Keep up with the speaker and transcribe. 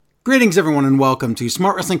Greetings, everyone, and welcome to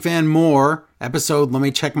Smart Wrestling Fan More episode. Let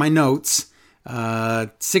me check my notes.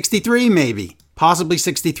 63, maybe, possibly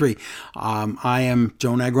 63. I am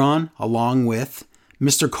Joe Negron, along with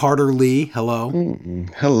Mr. Carter Lee. Hello.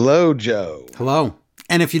 Hello, Joe. Hello.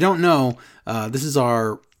 And if you don't know, this is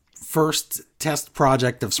our first test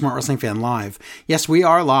project of Smart Wrestling Fan Live. Yes, we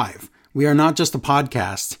are live. We are not just a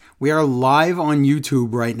podcast. We are live on YouTube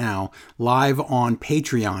right now, live on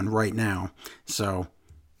Patreon right now. So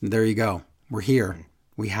there you go. We're here.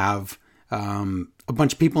 We have a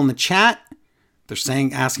bunch of people in the chat. They're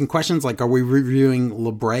asking questions like, are we reviewing La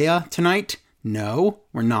Brea tonight? No,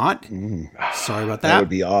 we're not. Sorry about that. That would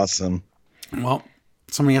be awesome. Well,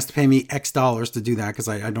 somebody has to pay me X dollars to do that because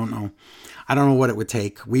I don't know. I don't know what it would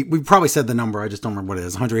take. We probably said the number. I just don't remember what it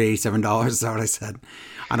is. $187 is that what I said?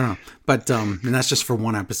 I don't know. But and that's just for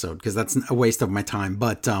one episode because that's a waste of my time.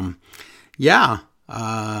 But yeah.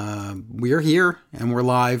 We are here and we're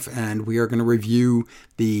live and we are going to review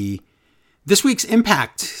this week's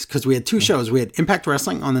Impact because we had two shows. We had Impact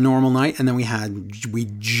Wrestling on the normal night and then we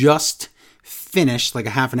just finished like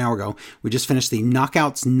a half an hour ago. We just finished the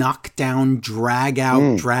Knockouts, Knockdown,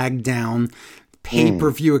 Drag Down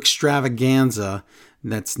pay-per-view extravaganza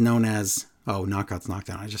that's known as, Knockouts,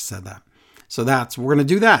 Knockdown. I just said that. So we're going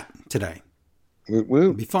to do that today.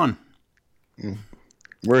 It'll be fun.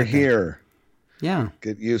 We're here. Yeah.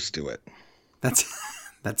 Get used to it. That's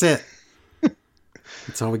it.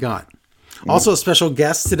 That's all we got. Also a special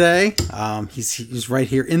guest today. He's right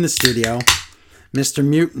here in the studio. Mr.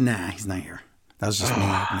 Mute. Nah, he's not here. That was just me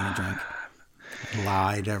opening a drink. I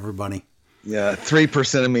lied to everybody. Yeah,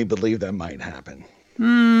 3% of me believe that might happen.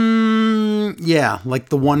 Yeah, like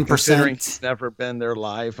the 1%. Considering he's never been there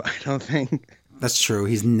live, I don't think. That's true.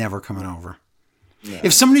 He's never coming over. No.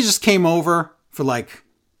 If somebody just came over for like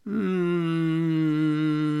a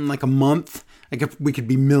month, like if we could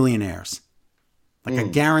be millionaires, like a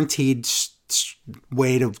guaranteed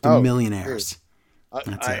way to millionaires.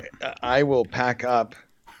 I will pack up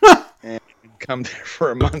and come there for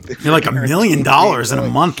a month. You're like $1 million in a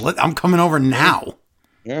month. I'm coming over now.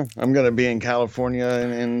 Yeah, I'm going to be in California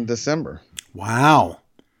in December. Wow.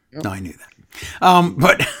 Yep. No, I knew that.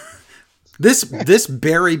 But this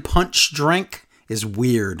berry punch drink is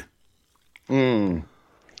weird.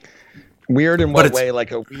 Weird in what way?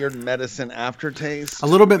 Like a weird medicine aftertaste? A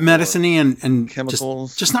little bit medicine-y and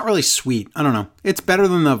chemicals? Just not really sweet. I don't know. It's better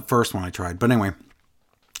than the first one I tried. But anyway,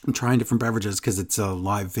 I'm trying different beverages because it's a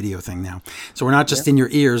live video thing now. So we're not just in your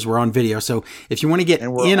ears. We're on video. So if you want to get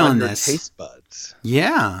in on this. Taste buds.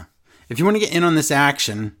 Yeah. If you want to get in on this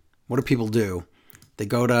action, what do people do? They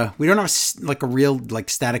go to. We don't have a real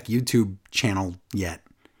static YouTube channel yet.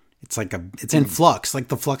 It's it's in flux, like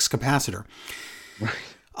the flux capacitor. Right.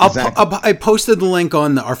 Exactly. I posted the link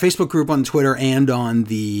on our Facebook group on Twitter and on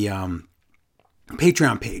the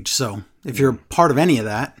Patreon page. So if you're part of any of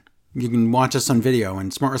that, you can watch us on video.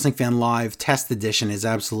 And Smart Wrestling Fan Live Test Edition is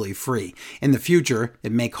absolutely free. In the future,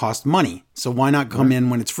 it may cost money. So why not come in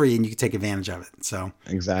when it's free and you can take advantage of it? So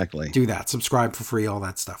exactly. Do that. Subscribe for free, all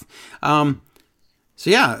that stuff. So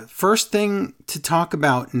yeah, first thing to talk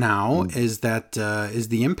about now is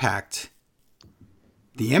the Impact.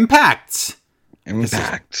 The Impacts.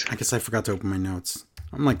 Impact. I guess I forgot to open my notes.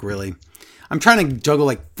 I'm trying to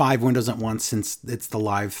juggle 5 windows at once since it's the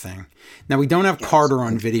live thing. Now we don't have Carter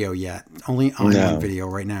on video yet. Only I'm on video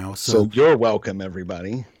right now. So you're welcome,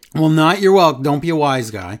 everybody. Well, not you're welcome. Don't be a wise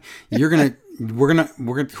guy. We're gonna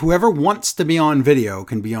whoever wants to be on video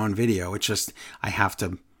can be on video. It's just I have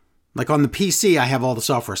to on the PC I have all the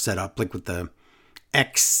software set up with the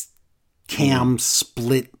X cam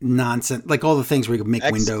split nonsense, all the things where you can make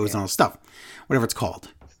windows and all the stuff. Whatever it's called,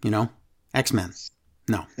 X-Men.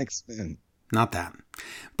 No, X-Men, not that.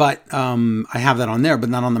 But I have that on there, but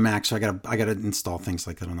not on the Mac. So I gotta install things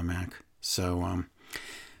like that on the Mac. So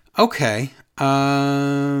okay. You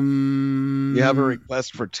have a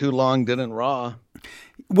request for Too Long Didn't Raw.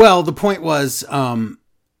 Well, the point was, some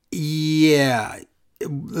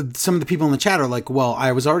of the people in the chat are like, well,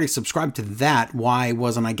 I was already subscribed to that. Why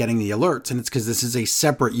wasn't I getting the alerts? And it's because this is a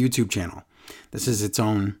separate YouTube channel. This is its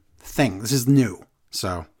own thing. This is new.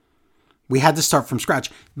 So we had to start from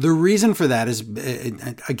scratch. The reason for that is,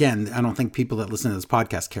 again, I don't think people that listen to this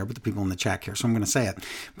podcast care, but the people in the chat care. So I'm going to say it.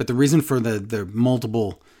 But the reason for the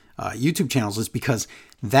multiple YouTube channels is because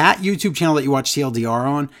that YouTube channel that you watch TLDR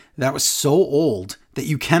on, that was so old that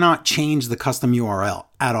you cannot change the custom URL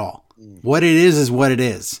at all. What it is what it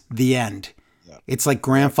is. The end. Yeah. It's like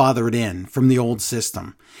grandfathered in from the old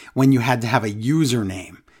system when you had to have a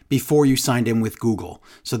username before you signed in with Google.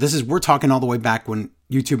 So we're talking all the way back when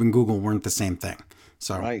YouTube and Google weren't the same thing.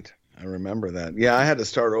 So right. I remember that. Yeah, I had to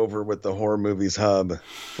start over with the Horror Movies Hub,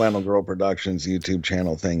 Flannel Girl Productions YouTube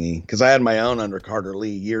channel thingy, because I had my own under Carter Lee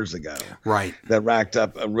years ago. Right. That racked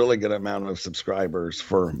up a really good amount of subscribers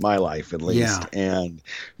for my life, at least, Yeah. and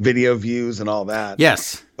video views and all that.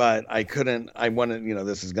 Yes. But I wanted,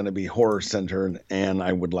 this is going to be horror centered, and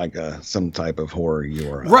I would like some type of horror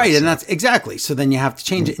URL. Right, and that's exactly. So then you have to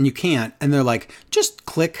change it, and you can't. And they're like, just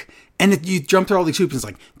click, and you jump through all these hoops. And it's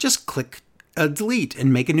like, just click delete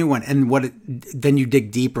and make a new one. And then you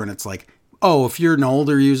dig deeper, and it's like, oh, if you're an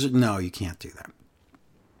older user, no, you can't do that.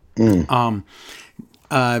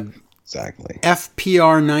 Exactly.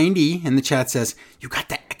 FPR90 in the chat says, you got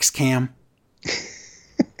the XCam.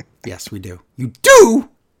 Yes, we do. You do.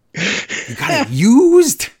 You got it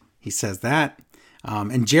used. He says that.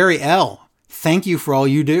 And Jerry L, thank you for all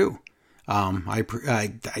you do.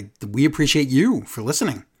 We appreciate you for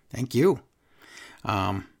listening. Thank you.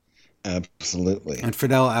 Absolutely. And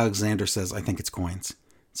Fidel Alexander says, I think it's coins.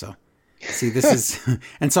 So, see, this is...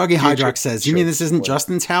 And Soggy Hydrox says, you mean this isn't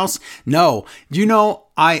Justin's house? No. Do you know,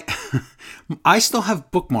 I still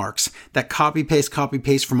have bookmarks that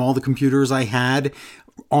copy-paste from all the computers I had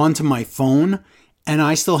onto my phone, and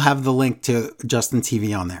I still have the link to Justin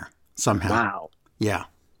TV on there somehow. Wow. Yeah.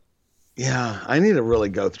 Yeah, I need to really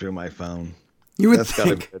go through my phone. You would That's think.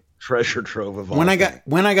 got to be a treasure trove of all When I things.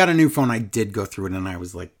 got a new phone, I did go through it, and I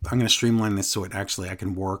was like, I'm going to streamline this so I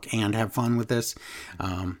can work and have fun with this.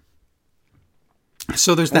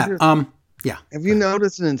 So there's that. Yeah. Have you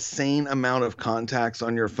noticed an insane amount of contacts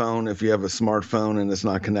on your phone if you have a smartphone and it's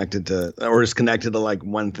not connected to, or is connected to like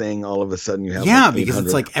one thing? All of a sudden you have Because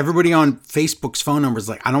it's like everybody on Facebook's phone number is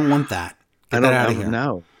like, I don't want that. Get that out of here.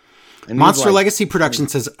 No. Monster Legacy Production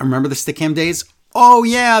says, remember the Stickam days? Oh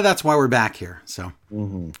yeah, that's why we're back here. So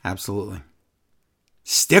absolutely.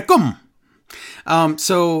 Stick 'em.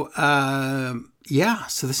 So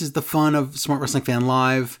this is the fun of Smart Wrestling Fan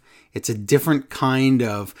Live. It's a different kind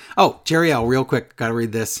of... Oh, Jerry L, real quick. Got to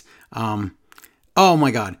read this. Oh,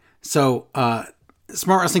 my God. So,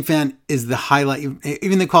 Smart Wrestling Fan is the highlight.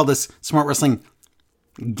 Even they call this Smart Wrestling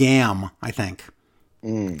GAM, I think.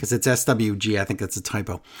 Because it's SWG. I think that's a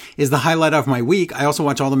typo. Is the highlight of my week. I also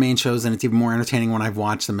watch all the main shows, and it's even more entertaining when I've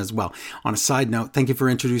watched them as well. On a side note, thank you for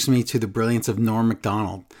introducing me to the brilliance of Norm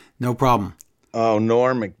Macdonald. No problem. Oh,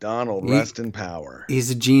 Norm Macdonald, rest in power. He's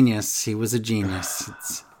a genius. He was a genius.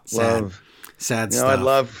 It's... Sad stuff. I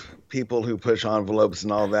love people who push envelopes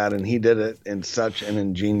and all that, and he did it in such an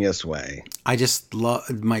ingenious way. I just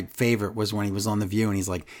love... My favorite was when he was on The View, and he's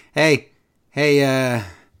like, hey,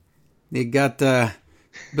 you got...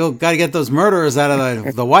 Bill, got to get those murderers out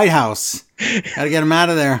of the White House. Got to get them out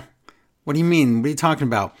of there. What do you mean? What are you talking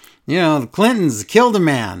about? The Clintons killed a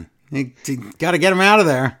man. You got to get him out of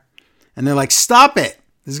there. And they're like, stop it.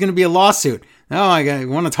 There's going to be a lawsuit. No, I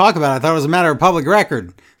want to talk about it. I thought it was a matter of public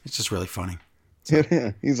record. It's just really funny. So,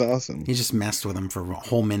 yeah, he's awesome. He just messed with him for a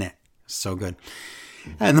whole minute. So good.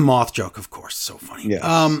 And the moth joke, of course, so funny. Yes.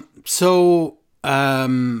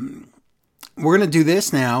 We're going to do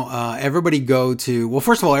this now. Everybody go to... Well,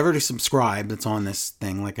 first of all, everybody subscribe that's on this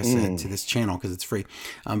thing, like I said, to this channel because it's free.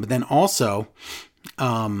 But then also...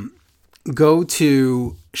 go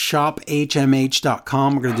to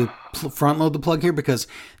shophmh.com. We're going to do front load the plug here because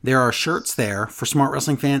there are shirts there for Smart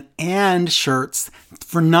Wrestling Fan and shirts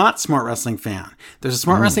for not Smart Wrestling Fan. There's a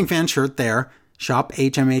Smart Wrestling Fan shirt there,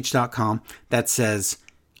 shophmh.com, that says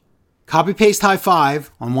copy paste high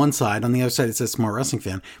five on one side. On the other side, it says Smart Wrestling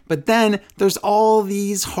Fan. But then there's all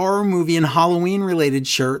these horror movie and Halloween related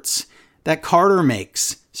shirts that Carter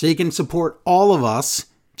makes. So you can support all of us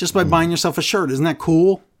just by buying yourself a shirt. Isn't that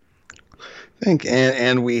cool?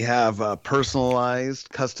 And we have personalized,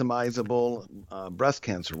 customizable breast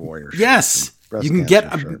cancer warrior shirts. Yes. You can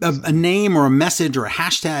get a name or a message or a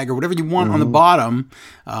hashtag or whatever you want on the bottom.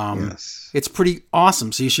 Yes. It's pretty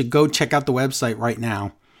awesome. So you should go check out the website right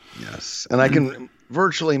now. Yes. And I can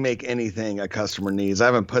virtually make anything a customer needs. I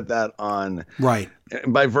haven't put that on. Right.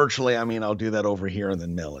 By virtually, I mean, I'll do that over here and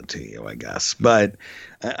then mail it to you, I guess. But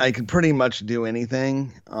I can pretty much do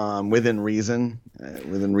anything within reason,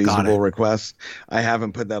 within reasonable requests. I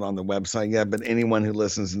haven't put that on the website yet, but anyone who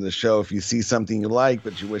listens to the show, if you see something you like,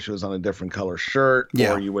 but you wish it was on a different color shirt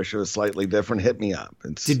or you wish it was slightly different, hit me up.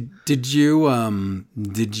 Did you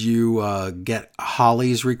get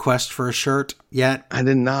Holly's request for a shirt yet? I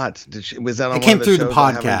did not. Was that on it came one of the through shows the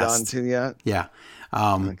podcast. I haven't gone to yet? Yeah.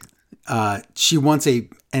 She wants a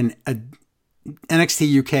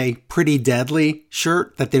NXT UK Pretty Deadly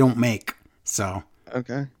shirt that they don't make. So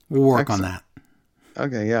okay, we'll work on that.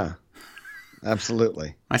 Okay, yeah,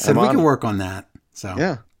 absolutely. I said we can work on that. So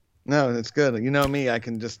yeah, No, it's good. You know me, I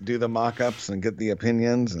can just do the mock-ups and get the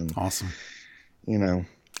opinions and Awesome.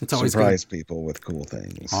 It's always surprise people with cool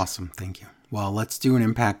things. Awesome. Thank you. Well, let's do an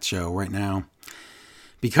Impact show right now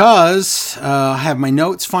because I have my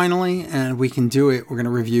notes finally and we can do it. We're going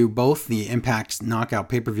to review both the Impact Knockout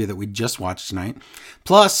pay-per-view that we just watched tonight,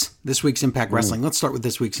 plus this week's Impact Wrestling. Let's start with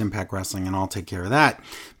this week's Impact Wrestling and I'll take care of that.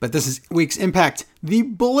 But this is week's Impact. The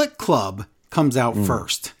Bullet Club comes out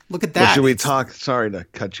first. Look at that. Well, should we talk? Sorry to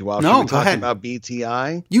cut you off. No, should we go talk ahead. about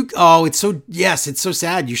BTI? It's so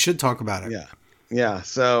sad. You should talk about it. Yeah.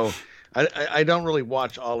 So I don't really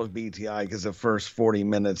watch all of BTI because the first 40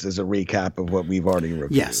 minutes is a recap of what we've already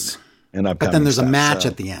reviewed. Yes. But then there's a match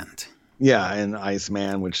at the end. Yeah, and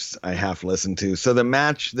Iceman, which I half listened to. So the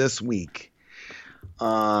match this week,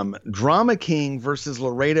 Drama King versus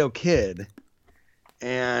Laredo Kid.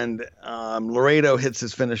 And Laredo hits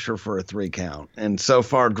his finisher for a 3 count. And so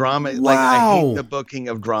far, Drama, wow. I hate the booking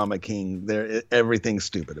of Drama King. Everything's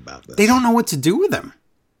stupid about this. They don't know what to do with him.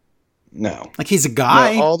 No. He's a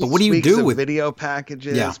guy, but what do you do with video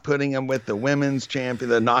packages, putting him with the women's champion,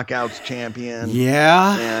 the Knockouts champion?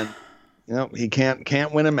 Yeah. And, he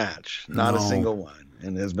can't win a match. Not a single one.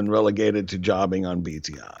 And has been relegated to jobbing on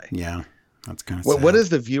BTI. Yeah. That's kind of sad. What is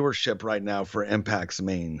the viewership right now for Impact's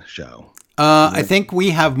main show? I think we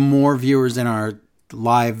have more viewers in our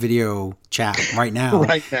live video chat right now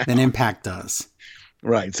than Impact does.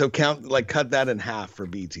 Right. So cut that in half for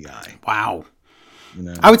BTI. Wow.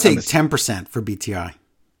 I would say 10% for BTI.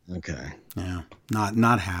 Okay. Yeah.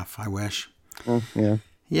 Not half, I wish. Well, yeah.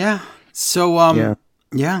 Yeah. So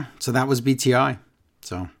so that was BTI.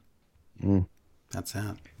 So that's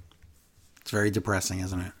that. It's very depressing,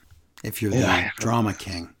 isn't it? If you're the Drama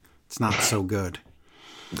King, it's not so good.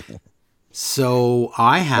 So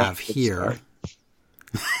I have here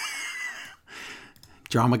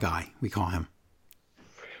Drama Guy, we call him.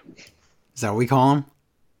 Is that what we call him?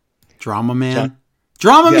 Drama Man?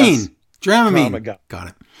 Dramamine! Dramamine. Got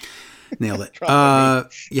it. Nailed it.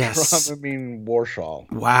 Yes. Dramamine Warshall.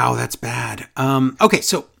 Wow, that's bad. Okay,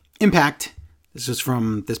 so Impact. This was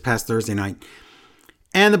from this past Thursday night.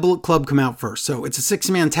 And the Bullet Club come out first. So it's a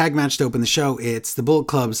 6-man tag match to open the show. It's the Bullet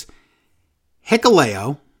Club's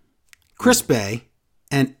Hikuleo, Chris Bay,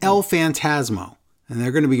 and El Phantasmo. And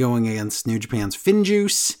they're going to be going against New Japan's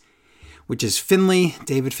Finjuice, which is Finlay,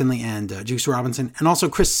 David Finlay, and Juice Robinson, and also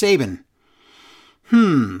Chris Sabin.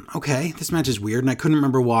 Okay, this match is weird, and I couldn't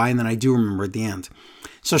remember why, and then I do remember at the end.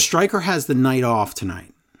 So Stryker has the night off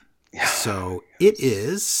tonight. Yeah. So it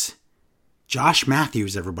is Josh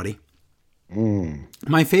Matthews, everybody.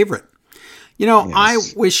 My favorite. Yes. I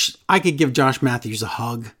wish I could give Josh Matthews a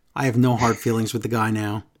hug. I have no hard feelings with the guy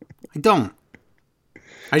now. I don't.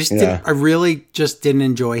 I really just didn't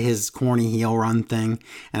enjoy his corny heel run thing,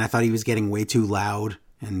 and I thought he was getting way too loud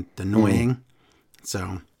and annoying.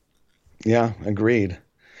 So, yeah, agreed.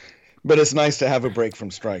 But it's nice to have a break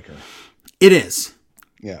from Stryker. It is.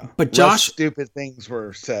 Yeah. But Josh, less stupid things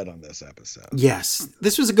were said on this episode. Yes.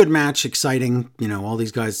 This was a good match, exciting. All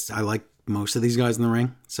these guys, I like most of these guys in the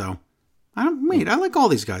ring. So, I like all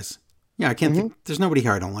these guys. Yeah, I can't think. There's nobody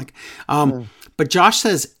here I don't like. But Josh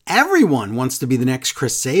says everyone wants to be the next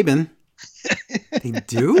Chris Sabin. They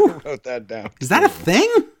do? I wrote that down. Is that a thing?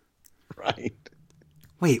 Right.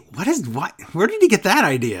 Wait, what? Where did he get that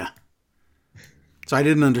idea? So I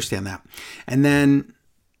didn't understand that. And then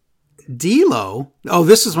D'Lo. Oh,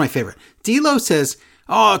 this is my favorite. D'Lo says,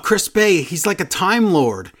 Chris Bay, he's like a Time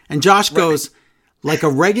Lord. And Josh goes, like a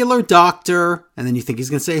regular doctor. And then you think he's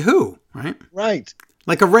going to say who, right? Right.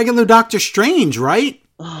 Like a regular Doctor Strange, right?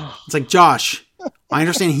 It's like, Josh, I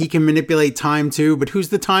understand he can manipulate time too, but who's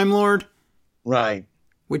the Time Lord? Right.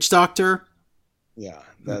 Which doctor? Yeah,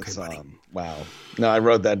 that's wow. No, I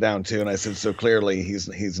wrote that down too, and I said so clearly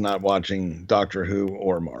he's not watching Doctor Who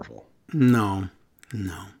or Marvel. No.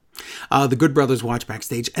 The Good Brothers watch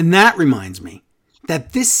backstage, and that reminds me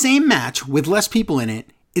that this same match with less people in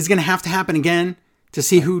it is going to have to happen again to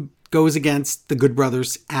see who goes against the Good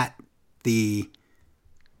Brothers at the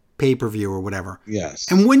pay-per-view or whatever. Yes.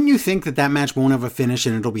 And wouldn't you think that match won't have a finish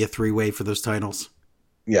and it'll be a 3-way for those titles?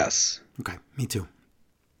 Yes. Okay, me too.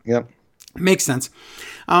 Yep. Makes sense.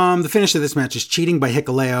 The finish of this match is cheating by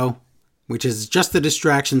Hikuleo, which is just a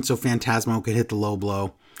distraction so Phantasmo could hit the low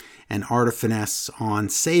blow. And Art of Finesse on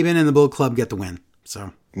Sabin, and the Bullet Club get the win.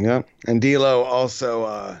 So. Yep. And D'Lo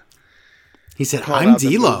also he said, I'm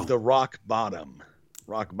D'Lo. The rock bottom.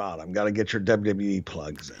 Rock bottom. Got to get your WWE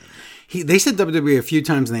plugs in. They said WWE a few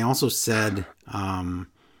times, and they also said,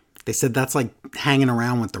 they said that's like hanging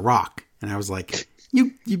around with The Rock. And I was like,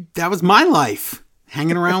 that was my life,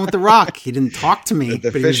 hanging around with The Rock. He didn't talk to me,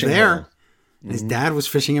 but he was there. Hole. And his dad was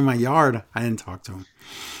fishing in my yard. I didn't talk to him.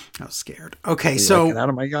 I was scared. Okay, so get out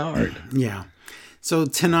of my yard. Yeah. So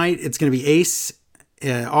tonight it's going to be Ace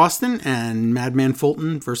Austin and Madman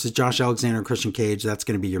Fulton versus Josh Alexander and Christian Cage. That's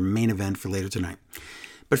going to be your main event for later tonight.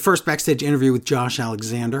 But first, backstage interview with Josh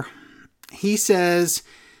Alexander. He says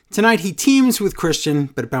tonight he teams with Christian,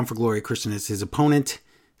 but at Bound for Glory, Christian is his opponent.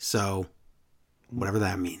 So whatever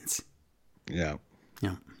that means. Yeah.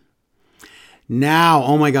 Yeah. Now,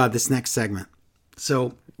 oh my God, this next segment.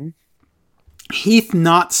 So Heath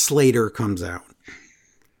Not Slater comes out.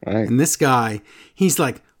 Right. And this guy, he's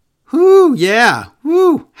like, whoo, yeah,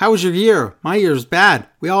 whoo, how was your year? My year's bad.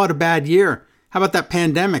 We all had a bad year. How about that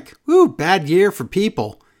pandemic? Whoo, bad year for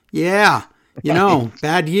people. Yeah,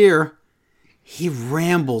 bad year. He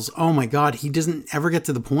rambles. Oh my God, he doesn't ever get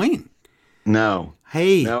to the point. No.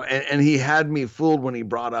 Hey. No, and he had me fooled when he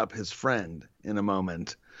brought up his friend in a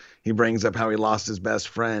moment. He brings up how he lost his best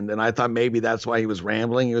friend, and I thought maybe that's why he was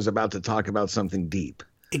rambling. He was about to talk about something deep.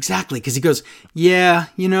 Exactly, because he goes, yeah,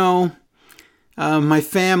 my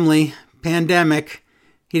family, pandemic.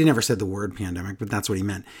 He never said the word pandemic, but that's what he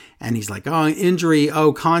meant. And he's like, oh, injury,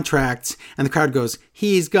 oh, contracts. And the crowd goes,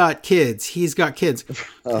 he's got kids.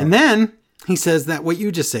 And then he says that what you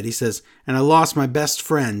just said. He says, and I lost my best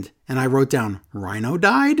friend. And I wrote down, Rhino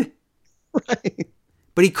died? Right.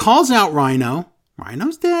 But he calls out Rhino.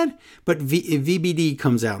 Rhino's dead. But VBD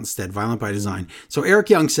comes out instead, Violent by Design. So Eric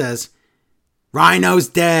Young says, Rhino's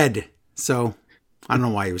dead. So I don't know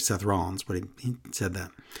why he was Seth Rollins, but he said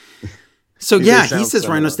that. So yeah, he says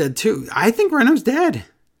Rhino's dead too. I think Rhino's dead.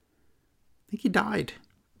 I think he died.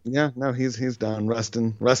 Yeah, no, he's done. Rest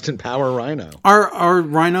in power, Rhino. Are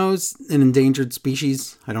rhinos an endangered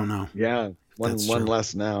species? I don't know. Yeah, one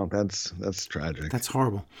less now. That's tragic. That's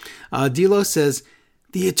horrible. D'Lo says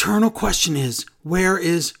the eternal question is, where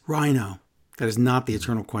is Rhino? That is not the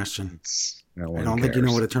eternal question. I don't think you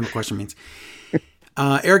know what eternal question means.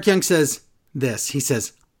 Eric Young says this. He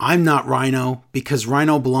says, I'm not Rhino because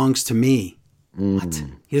Rhino belongs to me. What?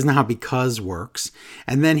 He doesn't know how because works.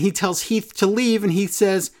 And then he tells Heath to leave and Heath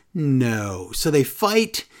says no. So they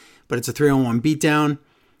fight, but it's a 3-on-1 beatdown.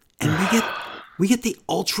 And we get the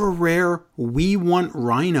ultra rare "We Want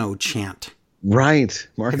Rhino" chant. Right.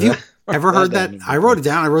 Mark, have you ever heard that? I wrote it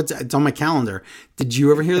down. It's on my calendar. Did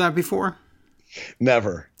you ever hear that before?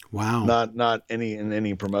 Never. Wow. Not in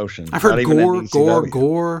any promotion. I've heard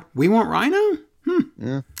gore. We Want Rhino?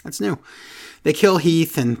 Yeah. That's new. They kill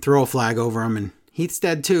Heath and throw a flag over him, and Heath's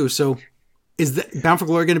dead too. So is the Bound for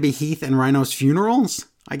Glory going to be Heath and Rhino's funerals,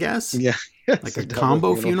 I guess? Yeah. Like a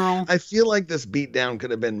combo funeral? I feel like this beatdown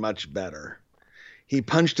could have been much better. He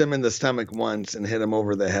punched him in the stomach once and hit him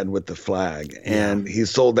over the head with the flag. And he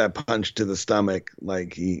sold that punch to the stomach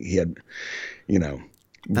like he had,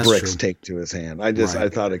 That's bricks true. Taped to his hand. I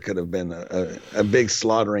thought it could have been a big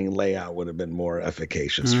slaughtering layout would have been more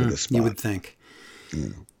efficacious for the spot. You would think. Yeah.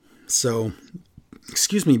 So,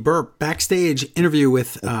 excuse me, burp. Backstage interview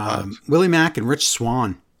with Willie Mack and Rich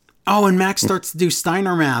Swann. Oh, and Mack starts to do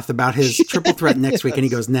Steiner math about his triple threat next week, and he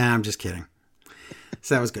goes, nah, I'm just kidding.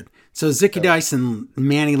 So that was good. So Zicky Dice and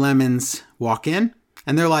Manny Lemons walk in,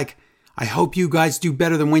 and they're like, I hope you guys do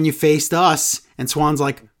better than when you faced us. And Swann's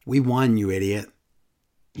like, we won, you idiot.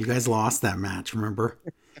 You guys lost that match, remember?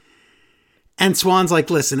 And Swann's like,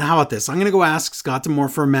 listen, how about this? I'm going to go ask Scott D'Amore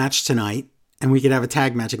for a match tonight, and we could have a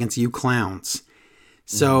tag match against you clowns.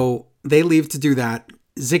 So they leave to do that.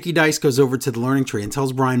 Zicky Dice goes over to the Learning Tree and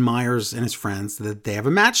tells Brian Myers and his friends that they have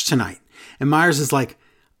a match tonight. And Myers is like,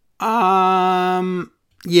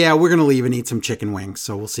 yeah, we're going to leave and eat some chicken wings,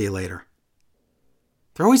 so we'll see you later.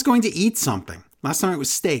 They're always going to eat something. Last time it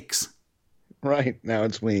was steaks. Right. Now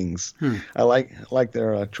it's wings. I like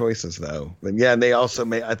their choices, though. But yeah, they also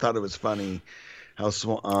I thought it was funny how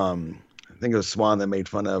I think it was Swann that made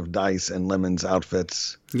fun of Dice and Lemon's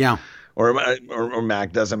outfits. Yeah. Or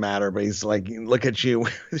Mac, doesn't matter, but he's like, look at you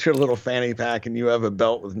with your little fanny pack and you have a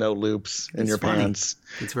belt with no loops in your pants.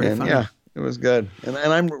 It's very funny. Yeah, it was good. And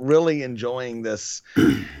I'm really enjoying this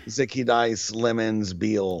Zicky Dice, Lemons,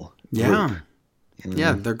 Beal group.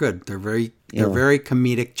 Yeah, they're good. They're very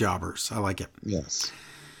comedic jobbers. I like it. Yes.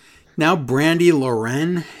 Now Brandy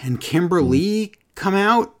Loren and Kimber Lee come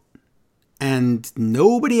out, and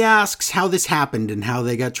nobody asks how this happened and how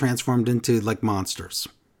they got transformed into like monsters.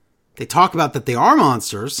 They talk about that they are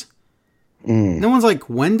monsters. No one's like,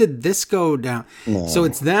 when did this go down? No. So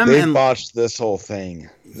it's them. They botched this whole thing.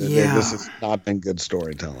 Yeah. This has not been good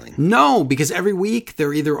storytelling. No, because every week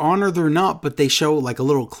they're either on or they're not, but they show like a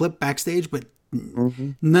little clip backstage, but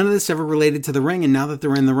none of this ever related to the ring. And now that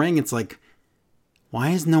they're in the ring, it's like,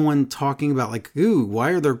 why is no one talking about like, ooh,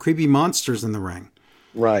 why are there creepy monsters in the ring?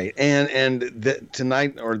 Right.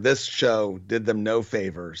 Tonight or this show did them no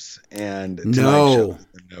favors, and tonight's show No.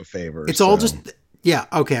 did them no favors. It's all just, yeah,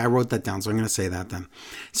 okay, I wrote that down, so I'm going to say that then.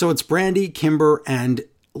 So it's Brandy, Kimber, and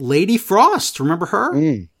Lady Frost. Remember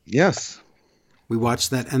her? Yes. We watched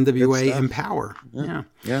that NWA Empower. Yeah.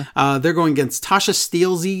 Yeah. They're going against Tasha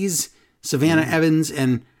Steelsies, Savannah Evans,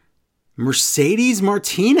 and Mercedes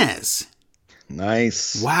Martinez.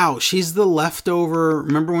 Nice. Wow, she's the leftover.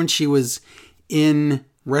 Remember when she was in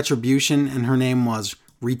Retribution and her name was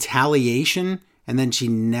Retaliation, and then she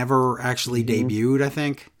never actually debuted, I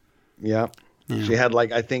think? Yep. Yeah. She had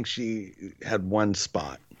I think she had one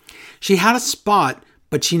spot. She had a spot,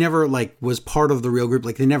 but she never was part of the real group.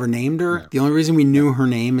 They never named her. No. The only reason we knew her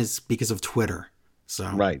name is because of Twitter. So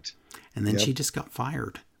right. And then she just got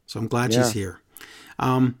fired. So I'm glad she's here.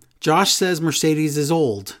 Josh says Mercedes is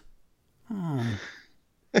old. Oh.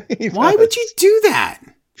 Why would you do that?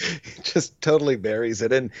 Just totally buries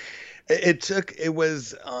it. And it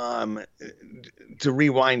was to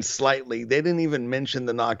rewind slightly. They didn't even mention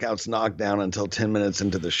the Knockouts Knockdown until 10 minutes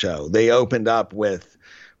into the show. They opened up with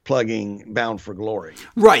plugging Bound for Glory.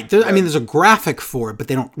 Right. There's a graphic for it, but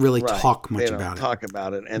they don't really talk much about it. Talk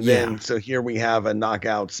about it. And then, so here we have a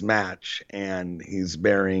Knockouts match, and he's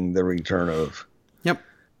burying the return of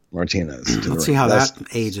Martinez. Let's see how that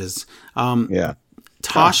ages.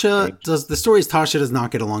 Tasha does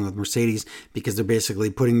not get along with Mercedes because they're basically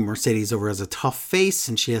putting Mercedes over as a tough face,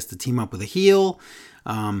 and she has to team up with a heel.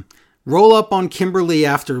 Roll up on Kimberly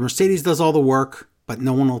after Mercedes does all the work, but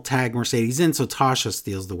no one will tag Mercedes in, so Tasha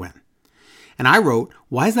steals the win. And I wrote,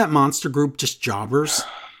 why is that monster group just jobbers?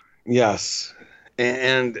 Yes.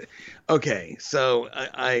 And okay, so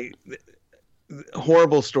I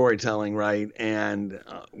horrible storytelling, right? And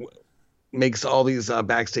makes all these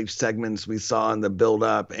backstage segments we saw in the build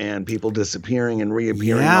up and people disappearing and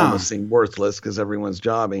reappearing almost seem worthless because everyone's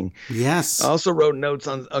jobbing. Yes. I also wrote notes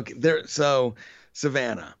on so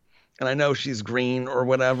Savannah, and I know she's green or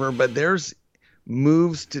whatever, but there's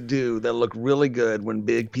moves to do that look really good when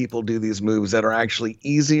big people do these moves that are actually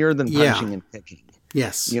easier than punching and kicking.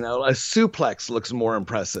 Yes. A suplex looks more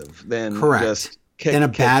impressive than just kick. Than a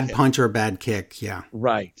bad punch or a bad kick. Yeah.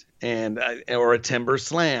 Right. And or a timber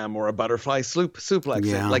slam or a butterfly suplex.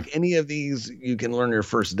 Yeah. Like any of these you can learn your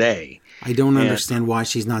first day. I don't understand why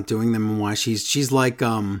she's not doing them and why she's like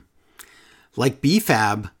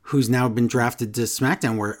B-Fab, who's now been drafted to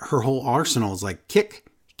SmackDown, where her whole arsenal is like kick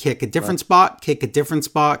a different spot, kick a different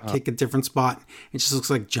spot, kick a different spot. It just looks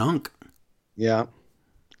like junk. Yeah.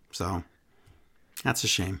 So that's a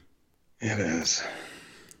shame. It is.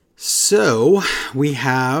 So we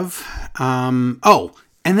have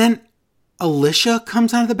and then Alicia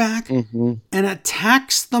comes out of the back and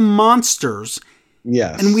attacks the monsters.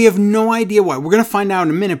 Yes. And we have no idea why. We're going to find out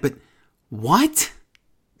in a minute, but what?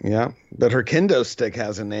 Yeah. But her kendo stick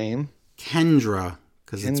has a name. Kendra.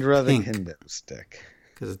 Kendra the kendo stick.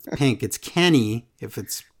 Because it's pink. It's Kenny if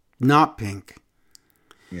it's not pink.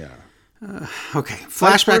 Yeah. Okay.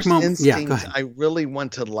 Flashback moment. Yeah, go ahead. I really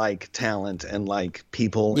want to like talent and like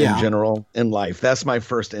people in general in life. That's my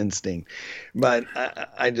first instinct. But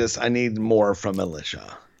I need more from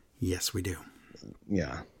Alicia. Yes, we do.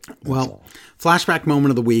 Yeah. Well, flashback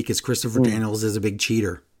moment of the week is Christopher Daniels is a big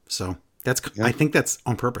cheater. So I think that's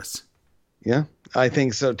on purpose. Yeah, I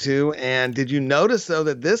think so too. And did you notice though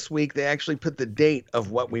that this week they actually put the date of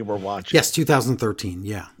what we were watching? Yes, 2013.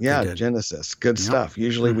 Yeah. Yeah, Genesis. Good stuff.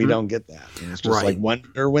 Usually we don't get that. And it's just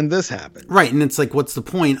wonder when this happened. Right. And it's like, what's the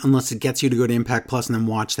point unless it gets you to go to Impact Plus and then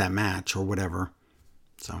watch that match or whatever.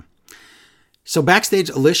 So backstage,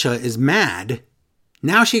 Alicia is mad.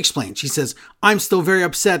 Now she explains. She says, I'm still very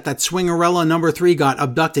upset that Swingerella number 3 got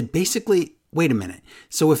abducted. Basically, wait a minute.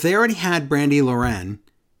 So if they already had Brandy Loren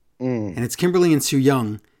and it's Kimberly and Sue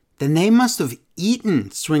Young, then they must have eaten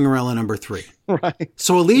Swingerella number 3. Right.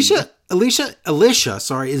 So Alicia,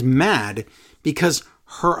 is mad because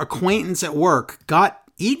her acquaintance at work got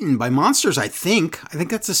eaten by monsters, I think. I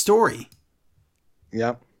think that's the story.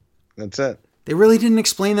 Yep. That's it. They really didn't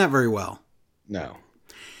explain that very well. No,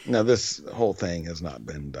 this whole thing has not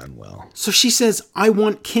been done well. So she says, I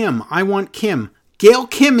want Kim. Gail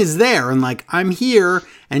Kim is there and like, I'm here.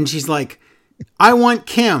 And she's like, I want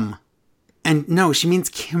Kim. And no, she means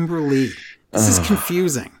Kimberly. This is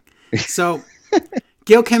confusing. So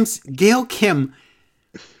Gail Kim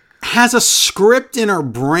has a script in her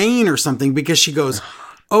brain or something because she goes,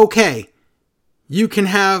 okay, you can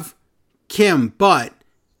have Kim, but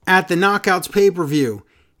at the Knockouts pay-per-view,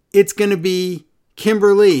 it's going to be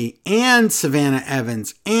Kimberly and Savannah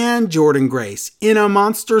Evans and Jordynne Grace in a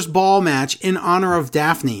Monsters Ball match in honor of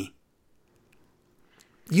Daphne.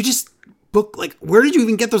 You just book, like, where did you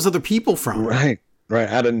even get those other people from? Right.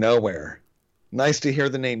 Out of nowhere. Nice to hear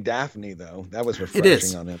the name Daphne, though. That was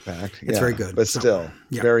refreshing on Impact. It's very good. But still,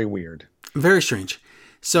 very weird. Very strange.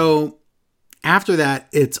 So after that,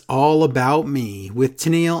 it's All About Me with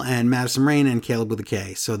Tenille and Madison Rayne and Caleb with a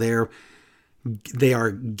K. So they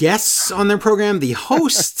are guests on their program. The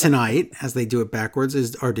hosts tonight, as they do it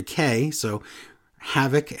backwards, are Decay. So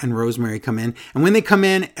Havoc and Rosemary come in. And when they come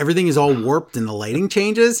in, everything is all warped and the lighting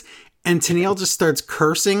changes. And Tenille just starts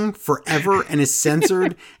cursing forever and is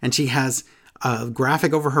censored. And she has a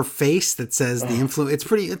graphic over her face that says the influence.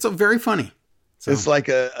 It's very funny. So. It's like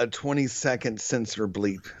a 20-second censor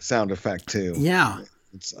bleep sound effect too. Yeah.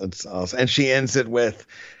 It's awesome. And she ends it with,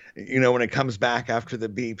 when it comes back after the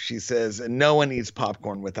beep, she says, no one eats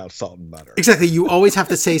popcorn without salt and butter. Exactly. You always have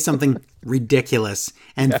to say something ridiculous.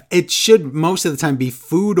 And it should most of the time be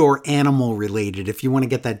food or animal related if you want to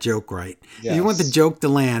get that joke right. Yes. If you want the joke to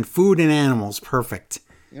land, food and animals, perfect.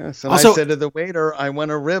 Yes. And also, I said to the waiter, I want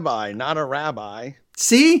a ribeye, not a rabbi.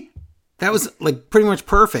 See? That was like pretty much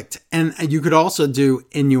perfect. And you could also do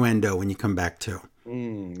innuendo when you come back too.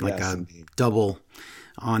 Like a indeed. Double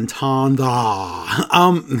entendre.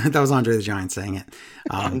 That was Andre the Giant saying it.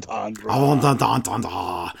 Entendre.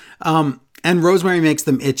 And Rosemary makes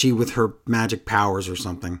them itchy with her magic powers or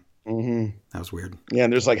something. Mm-hmm. That was weird. Yeah,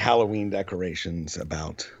 and there's like Halloween decorations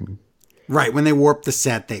about. Right, when they warped the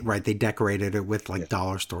set, they decorated it with like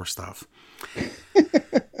dollar store stuff.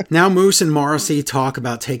 Now Moose and Morrissey talk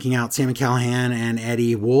about taking out Sami Callihan and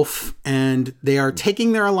Eddie Wolf, and they are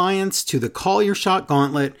taking their alliance to the Call Your Shot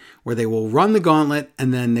Gauntlet, where they will run the gauntlet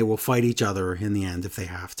and then they will fight each other in the end if they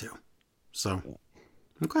have to. So,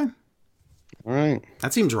 okay. All right.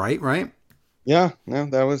 That seems right? Yeah, no,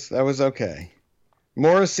 that was okay.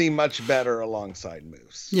 Morrissey much better alongside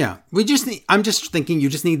Moose. Yeah, I'm just thinking you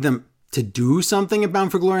just need them to do something at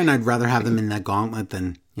Bound for Glory, and I'd rather have them in that gauntlet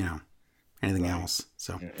than, anything else.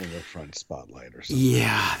 So in the front spotlight or something.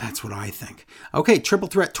 Yeah, that's what I think. Okay, triple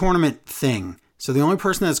threat tournament thing. So the only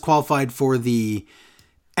person that's qualified for the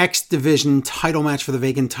X Division title match for the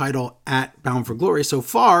vacant title at Bound for Glory so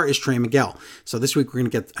far is Trey Miguel. So this week we're going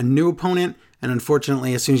to get a new opponent, and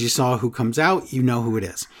unfortunately, as soon as you saw who comes out, you know who it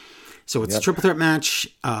is. So it's a triple threat match: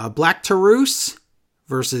 Black Taurus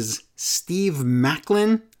versus Steve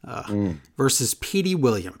Macklin versus Petey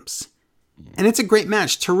Williams. And it's a great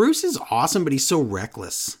match. Taurus is awesome, but he's so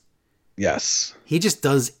reckless. Yes. He just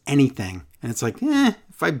does anything. And it's like,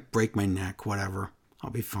 if I break my neck, whatever, I'll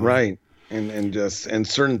be fine. Right. And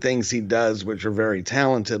certain things he does, which are very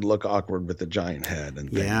talented, look awkward with the giant head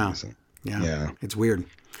and things. Yeah. It's weird.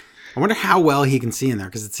 I wonder how well he can see in there,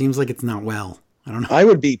 because it seems like it's not well. I don't know. I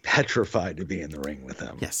would be petrified to be in the ring with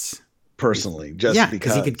him. Yes. Personally. Just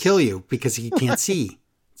because he could kill you because he can't see.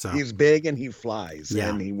 So. He's big and he flies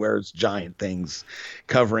and he wears giant things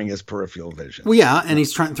covering his peripheral vision. Well, yeah, and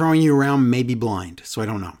he's throwing you around maybe blind, so I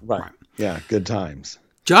don't know. Right. Yeah, good times.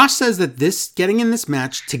 Josh says that getting in this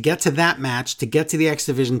match, to get to that match, to get to the X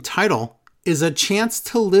Division title, is a chance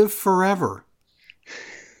to live forever.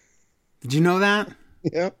 Did you know that?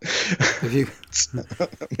 Yeah. Amazing.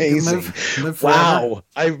 Live forever. Wow.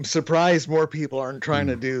 I'm surprised more people aren't trying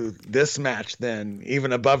to do this match than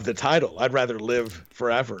even above the title. I'd rather live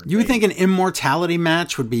forever. You would think an immortality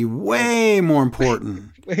match would be way more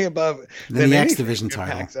important. Way above than the X Division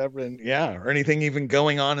title. Or anything even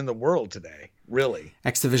going on in the world today. Really.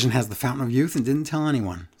 X Division has the Fountain of Youth and didn't tell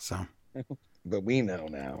anyone. So. But we know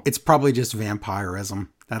now. It's probably just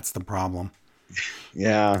vampirism. That's the problem.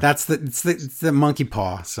 Yeah, it's the monkey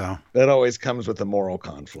paw. So that always comes with a moral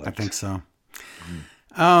conflict. I think so.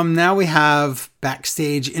 Now we have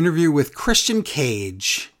backstage interview with Christian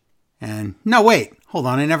Cage, and no, wait, hold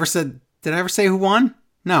on. Did I ever say who won?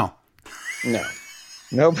 No.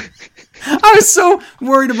 Nope. I was so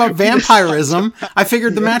worried about vampirism. I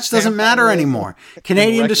figured the match doesn't matter anymore.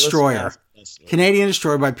 Canadian Destroyer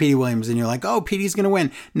by Petey Williams, and you're like, oh, Petey's gonna win.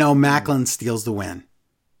 No, Macklin steals the win.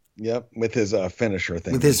 Yep, with his finisher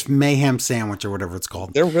thing. With his mayhem sandwich or whatever it's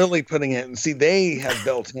called. They're really putting it... See, they have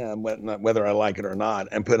built him, whether I like it or not,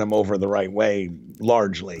 and put him over the right way,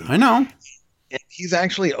 largely. I know. And he's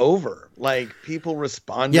actually over. Like, people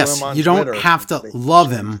respond to him on Twitter. Yes, you don't have to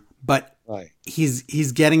love him, but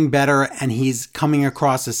he's getting better, and he's coming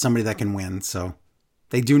across as somebody that can win, so...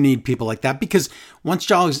 They do need people like that, because once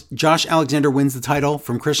Josh Alexander wins the title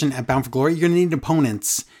from Christian at Bound for Glory, you're going to need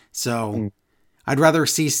opponents, so... I'd rather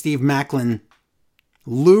see Steve Macklin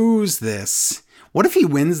lose this. What if he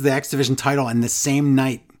wins the X Division title and the same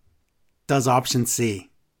night does Option C?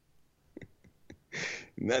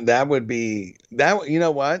 That would be that. You know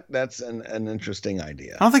what? That's an interesting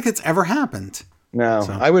idea. I don't think it's ever happened. No,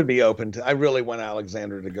 So. I would be open to. I really want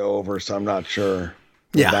Alexander to go over, so I'm not sure.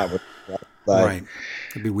 That would, but, right.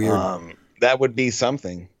 It'd be weird. That would be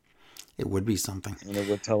something. It would be something, and it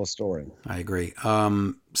would tell a story. I agree.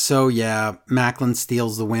 So yeah, Macklin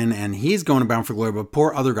steals the win, and he's going to Bound for Glory, but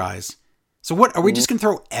poor other guys. So what are we just going to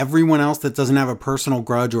throw everyone else that doesn't have a personal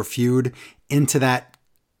grudge or feud into that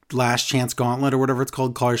last chance gauntlet or whatever it's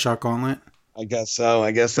called, Claw Shot Gauntlet? I guess so.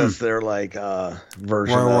 I guess that's their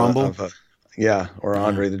version Royal Rumble. Of or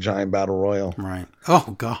Andre the Giant Battle Royal. Right.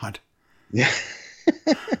 Oh God. Yeah.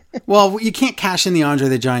 Well, you can't cash in the Andre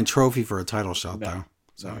the Giant trophy for a title shot, though.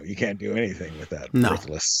 So you can't do anything with that. No.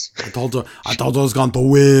 Worthless. I told I was going to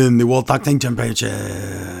win the World Tag Team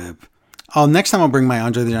Championship. Oh, next time I'll bring my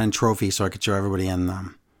Andre the Giant trophy so I could show everybody in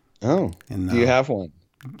them. Do you have one?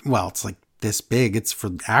 Well, it's like this big. It's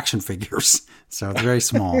for action figures, so it's very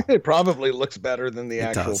small. It probably looks better than the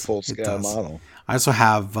actual full-scale model. I also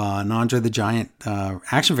have an Andre the Giant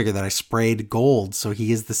action figure that I sprayed gold, so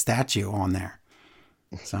he is the statue on there.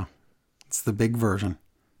 So it's the big version.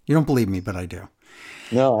 You don't believe me, but I do.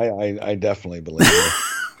 No, I definitely believe you.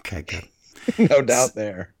 Okay, good. No doubt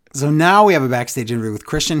there. So now we have a backstage interview with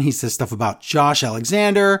Christian. He says stuff about Josh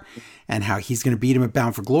Alexander and how he's going to beat him at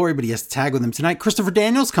Bound for Glory, but he has to tag with him tonight. Christopher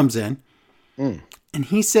Daniels comes in and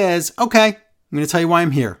he says, okay, I'm going to tell you why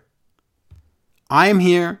I'm here. I am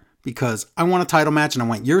here because I want a title match and I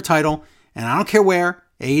want your title, and I don't care where,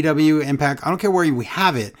 AEW, Impact, I don't care where we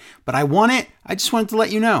have it, but I want it. I just wanted to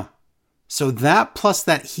let you know. So that plus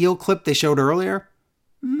that heel clip they showed earlier,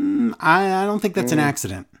 I don't think that's an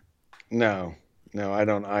accident. No, I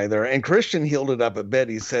don't either. And Christian healed it up a bit.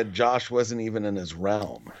 He said Josh wasn't even in his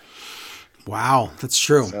realm. Wow, that's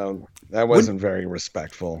true. So that wasn't very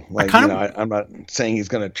respectful. I'm not saying he's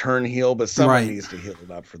going to turn heel, but someone needs to heal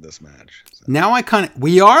it up for this match. So. Now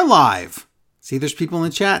we are live. See, there's people in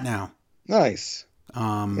the chat now. Nice.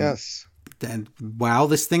 Yes. And wow,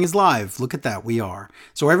 this thing is live. Look at that. We are.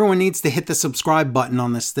 So everyone needs to hit the subscribe button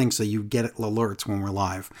on this thing so you get alerts when we're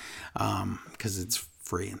live, because it's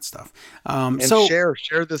free and stuff. And share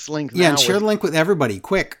this link. Yeah, and share the link with everybody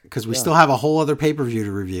quick, because we still have a whole other pay-per-view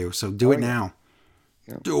to review. So do it now.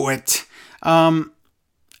 Yeah. Do it.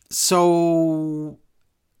 So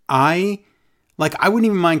I wouldn't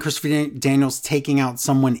even mind Christopher Daniels taking out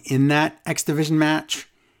someone in that X Division match,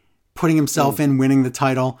 putting himself in, winning the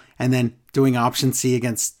title, and then doing option C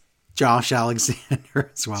against Josh Alexander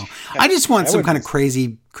as well. I just want some kind of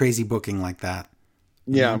crazy booking like that.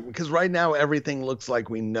 Yeah, because right now everything looks like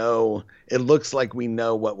we know. It looks like we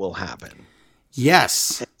know what will happen.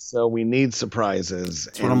 Yes. So we need surprises.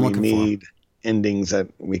 That's what I'm looking for. We need endings that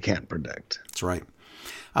we can't predict. That's right.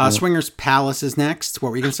 Swingers Palace is next.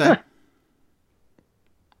 What were you going to say?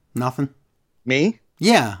 Nothing? Me?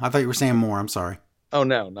 Yeah, I thought you were saying more. I'm sorry. Oh,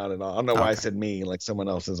 no, not at all. I don't know why I said me, like someone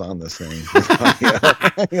else is on this thing.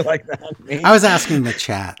 You like that? Me? I was asking the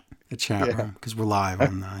chat room, because we're live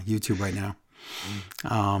on YouTube right now.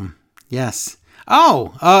 Yes.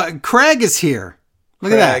 Oh, Craig is here.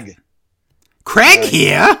 Look at that. Craig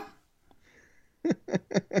here?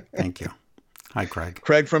 Thank you. Hi, Craig.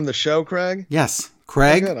 Craig from the show, Craig? Yes.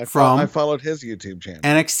 Craig I followed his YouTube channel.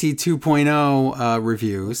 NXT 2.0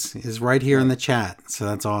 reviews is right here in the chat. So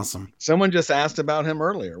that's awesome. Someone just asked about him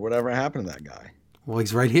earlier. Whatever happened to that guy? Well,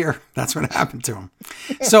 he's right here. That's what happened to him.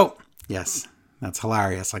 So, yes, that's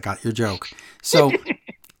hilarious. I got your joke. So,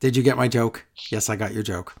 did you get my joke? Yes, I got your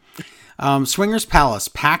joke. Swingers Palace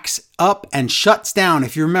packs up and shuts down.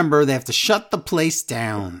 If you remember, they have to shut the place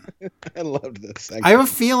down. I loved this. I have a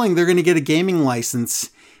feeling they're going to get a gaming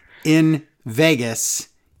license in Vegas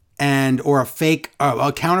or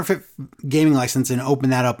a counterfeit gaming license and open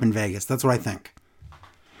that up in Vegas. That's what I think.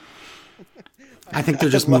 I think they're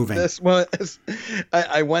just moving. This. Well,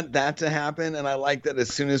 I want that to happen, and I like that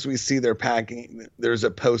as soon as we see their packing, there's a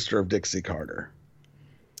poster of Dixie Carter.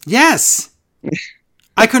 Yes.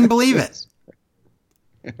 I couldn't believe it.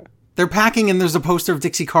 They're packing and there's a poster of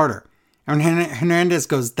Dixie Carter. And Hernandez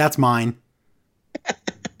goes, "That's mine."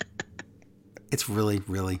 It's really,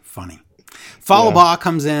 really funny. Falaba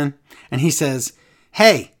comes in and he says,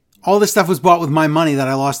 "Hey, all this stuff was bought with my money that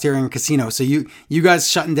I lost here in the casino. So you guys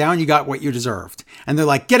shutting down, you got what you deserved." And they're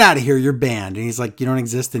like, "Get out of here, you're banned." And he's like, "You don't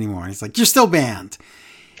exist anymore." And he's like, "You're still banned."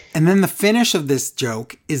 And then the finish of this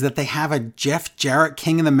joke is that they have a Jeff Jarrett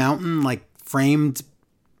King of the Mountain like framed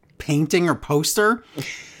painting or poster.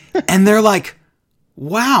 And they're like,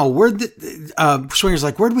 "Wow, Swinger's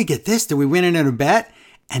like, where'd we get this? Did we win it in a bet?"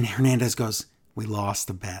 And Hernandez goes, "We lost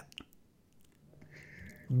a bet."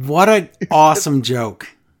 What an awesome joke.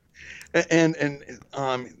 And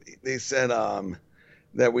they said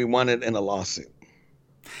that we won it in a lawsuit.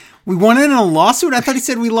 We won it in a lawsuit? I thought he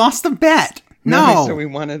said we lost the bet. No. So we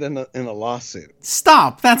won it in a lawsuit.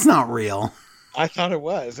 Stop. That's not real. I thought it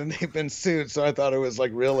was, and they've been sued, so I thought it was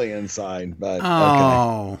like really inside. But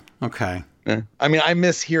okay. I mean, I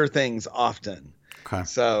mishear things often. Okay.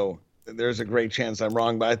 So there's a great chance I'm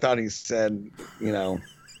wrong, but I thought he said, no,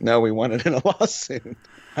 we won it in a lawsuit.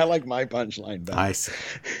 I like my punchline better. I see.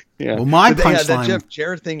 Yeah. Well, my punchline. The Jeff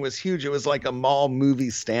Jarrett thing was huge. It was like a mall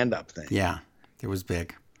movie stand-up thing. Yeah, it was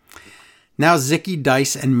big. Now Zicky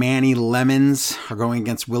Dice and Manny Lemons are going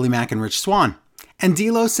against Willie Mack and Rich Swann. And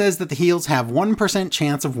D'Lo says that the heels have 1%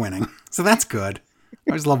 chance of winning. So that's good.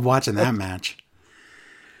 I just love watching that match.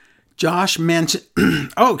 Josh mentions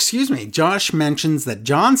that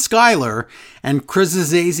John Skyler and Chris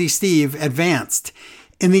Zazie Steve advanced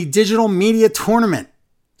in the digital media tournament.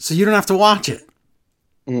 So you don't have to watch it.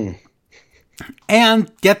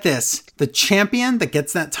 And get this, the champion that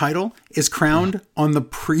gets that title is crowned on the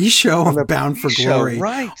pre-show of Bound for Glory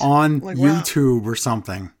on YouTube or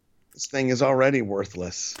something. This thing is already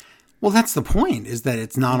worthless. Well, that's the point, is that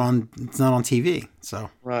it's not on TV. So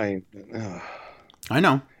right. I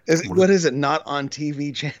know. What is it? Not on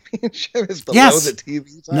TV championship is below the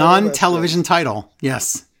TV title? Non-television title.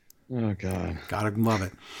 Yes. Oh God. Gotta love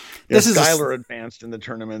it. This is Skyler advanced in the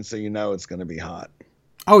tournament, so it's going to be hot.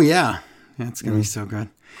 Oh yeah. It's going to be so good.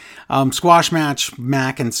 Squash match,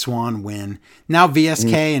 Mack and Swann win. Now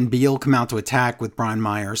VSK and Beal come out to attack with Brian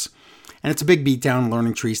Myers. And it's a big beatdown.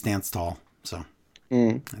 Learning Tree stands tall. So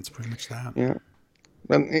that's pretty much that. Yeah.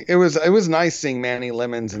 But it was nice seeing Manny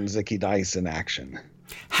Lemons and Zicky Dice in action.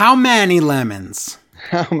 How many lemons?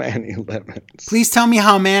 How many lemons? Please tell me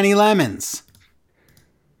how many lemons.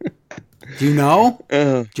 Do you know?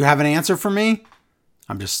 Do you have an answer for me?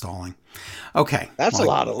 I'm just stalling. Okay. That's a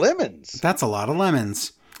lot of lemons. That's a lot of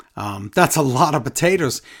lemons. That's a lot of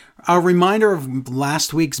potatoes. A reminder of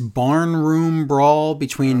last week's barnroom brawl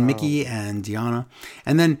between Mickie and Deonna.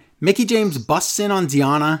 And then Mickie James busts in on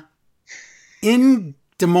Deonna in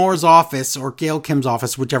D'Amore's office or Gail Kim's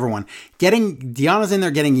office, whichever one. Deonna's in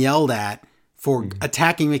there getting yelled at for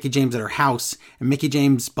attacking Mickie James at her house. And Mickie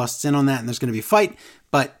James busts in on that and there's going to be a fight.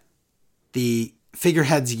 But the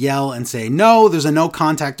figureheads yell and say, no, there's a no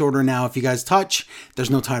contact order now. If you guys touch,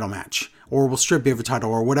 there's no title match. Or we'll strip you of a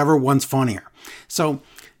title or whatever one's funnier. So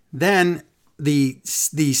then the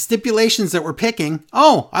stipulations that we're picking,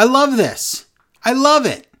 I love this. I love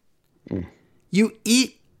it.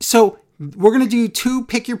 So we're going to do 2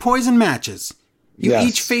 pick your poison matches. You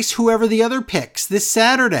each face whoever the other picks this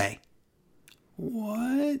Saturday.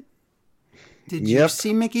 What? Did you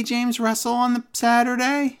see Mickie James wrestle on the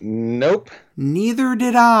Saturday? Nope. Neither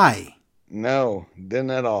did I. No,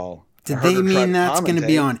 didn't at all. Did they mean that's going to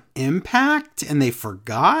be on Impact and they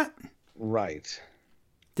forgot? Right.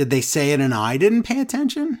 Did they say it and I didn't pay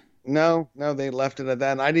attention? No, they left it at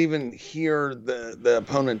that. And I didn't even hear the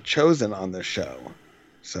opponent chosen on the show.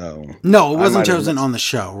 So no, it wasn't chosen on the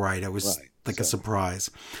show, right? It was a surprise.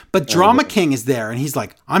 But Drama King is there and he's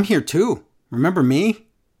like, I'm here too. Remember me?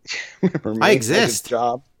 I exist.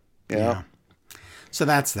 Job. Yeah. So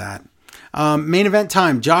that's that. Main event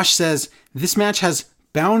time. Josh says this match has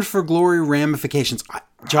Bound for Glory ramifications.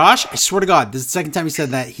 Josh, I swear to God, this is the second time he said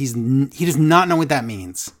that. He does not know what that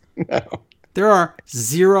means. No. There are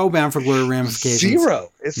 0 Bound for Glory ramifications.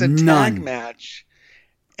 0. It's a tag match.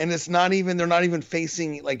 And it's not even, they're not even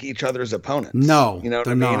facing like each other's opponents. No. You know what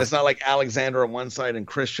I mean? It's not like Alexander on one side and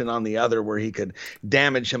Christian on the other where he could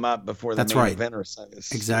damage him up before the main event or something.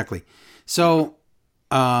 Exactly. So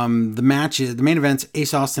the main event's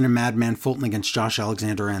Ace Austin and Madman Fulton against Josh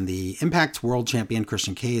Alexander and the Impact World Champion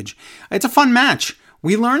Christian Cage. It's a fun match.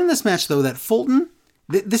 We learn in this match, though, that Fulton,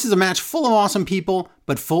 this is a match full of awesome people,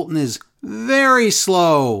 but Fulton is very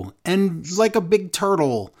slow and like a big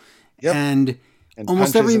turtle. Yep. And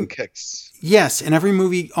almost every kicks. Yes, and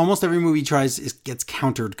almost every movie he tries gets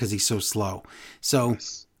countered because he's so slow. So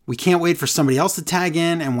we can't wait for somebody else to tag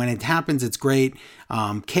in, and when it happens, it's great.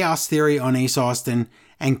 Chaos Theory on Ace Austin,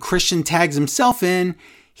 and Christian tags himself in.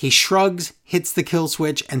 He shrugs, hits the kill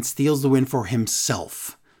switch, and steals the win for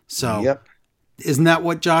himself. So, isn't that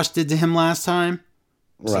what Josh did to him last time?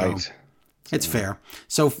 Right. So, it's fair.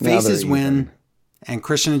 So faces win. And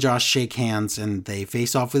Christian and Josh shake hands and they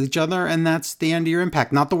face off with each other. And that's the end of your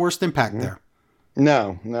Impact. Not the worst Impact there.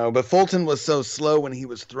 No. But Fulton was so slow when he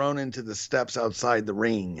was thrown into the steps outside the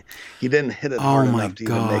ring. He didn't hit it hard enough to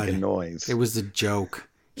even make a noise. It was a joke.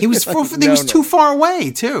 He was too far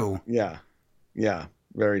away too. Yeah.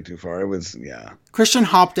 Very too far. It was, Christian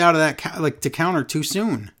hopped out of that to counter too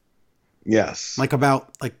soon. Yes.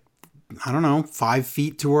 About 5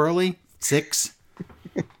 feet too early. 6.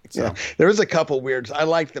 So. Yeah, there was a couple weird. I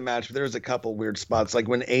liked the match, but there was a couple weird spots, like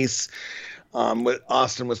when Ace, with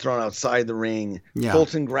Austin was thrown outside the ring. Yeah.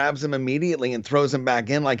 Fulton grabs him immediately and throws him back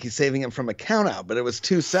in, like he's saving him from a count out. But it was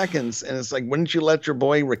 2 seconds, and it's like, wouldn't you let your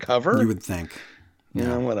boy recover? You would think. You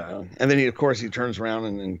know, whatever. And then of course, he turns around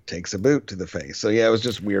and takes a boot to the face. So yeah, it was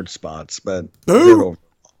just weird spots, but boot.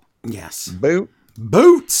 Yes,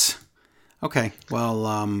 boots. Okay,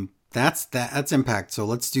 well, that's Impact. So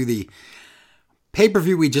let's do the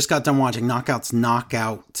pay-per-view we just got done watching. Knockouts,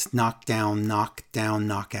 knockout, knockdown, knockdown,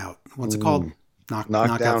 knockout. What's it called?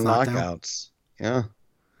 Knockouts. Yeah.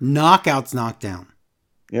 Knockouts, knockdown.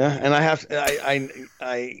 Yeah, and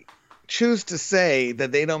I choose to say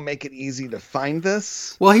that they don't make it easy to find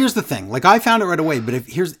this. Well, here's the thing. Like, I found it right away, but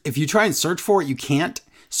if you try and search for it, you can't.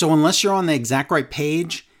 So unless you're on the exact right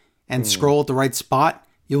page and scroll at the right spot,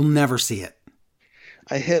 you'll never see it.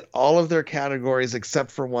 I hit all of their categories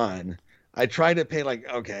except for one. I tried to pay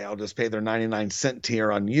I'll just pay their 99-cent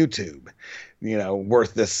tier on YouTube. You know,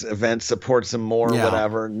 worth this event, supports them more,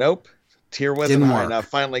 whatever. Nope. Tier wasn't high enough.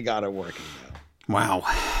 Finally got it working though. Wow.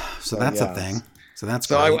 So that's a thing. So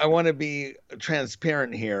that's I want to be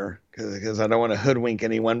transparent here because I don't want to hoodwink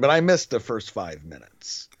anyone, but I missed the first 5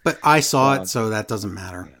 minutes. But I saw it, so that doesn't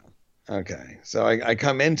matter. Yeah. Okay. So I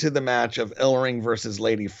come into the match of Ellering versus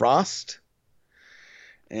Lady Frost.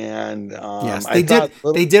 And yes, they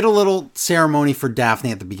did a little ceremony for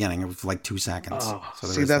Daphne at the beginning. It was like 2 seconds. Oh, so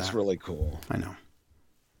see, that's really cool. I know.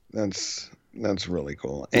 That's really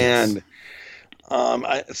cool. Yes. And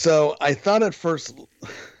I thought at first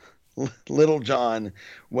Little John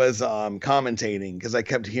was commentating because I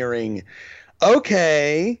kept hearing,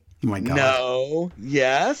 okay, oh my God, no,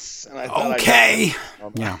 yes, and I thought, okay,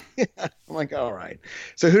 yeah. I'm like, all right.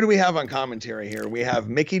 So who do we have on commentary here? We have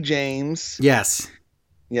Mickie James.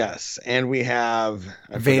 Yes, and we have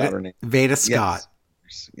Veda Scott.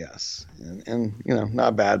 Yes, and you know,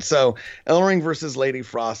 not bad. So Ellering versus Lady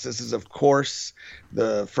Frost. This is, of course,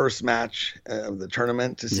 the first match of the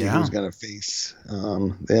tournament to see who's going to face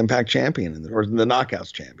the Impact champion or the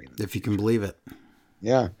Knockouts champion, if you can believe it.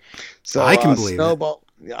 Yeah, so I can believe Snowball.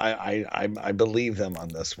 I believe them on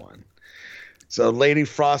this one. So Lady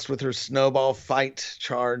Frost with her snowball fight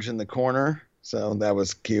charge in the corner. So that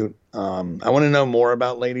was cute. I want to know more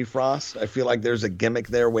about Lady Frost. I feel like there's a gimmick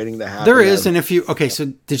there waiting to happen. There is, and so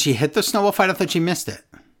did she hit the snowball fight? I thought she missed it.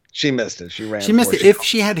 She missed it. She missed it. If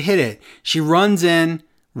she had hit it, she runs in,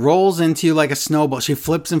 rolls into you like a snowball. She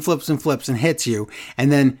flips and flips and flips and hits you.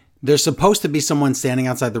 And then there's supposed to be someone standing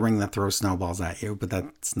outside the ring that throws snowballs at you, but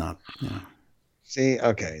that's not, See,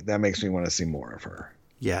 okay. That makes me want to see more of her.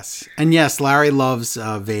 Yes. And yes, Larry loves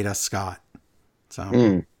Veda Scott.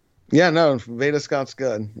 So. Yeah, no, Veda Scott's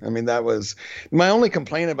good. I mean, that was my only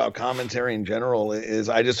complaint about commentary in general is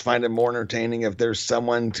I just find it more entertaining if there's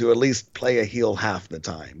someone to at least play a heel half the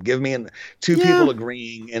time. Give me two people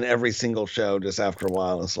agreeing in every single show. Just after a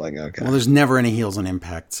while, it's like, okay. Well, there's never any heels on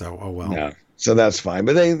Impact, so oh well. Yeah, so that's fine.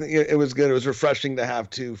 But it was good. It was refreshing to have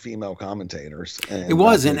 2 female commentators. It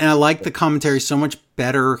was, and I like the commentary so much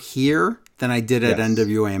better here than I did at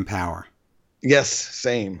NWA Empower. Yes,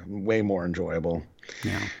 same. Way more enjoyable.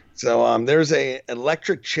 Yeah. So there's a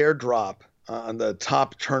electric chair drop on the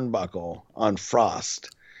top turnbuckle on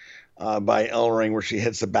Frost by Ellering where she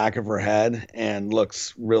hits the back of her head and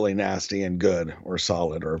looks really nasty and good or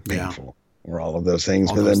solid or painful or all of those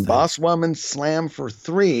things. But then Boss Woman slam for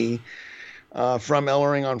 3 from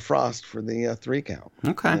Ellering on Frost for the 3 count.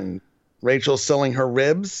 Okay. And Rachel's selling her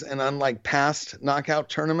ribs, and unlike past knockout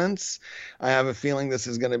tournaments, I have a feeling this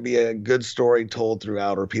is going to be a good story told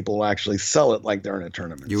throughout, or people will actually sell it like they're in a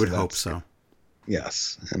tournament. You would hope so.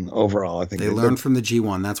 Yes, and overall, I think they learned from the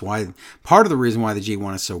G1. That's why part of the reason why the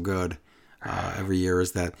G1 is so good every year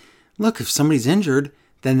is that, look, if somebody's injured,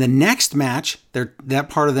 then the next match, that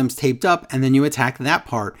part of them's taped up, and then you attack that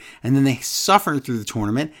part, and then they suffer through the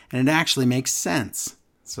tournament, and it actually makes sense.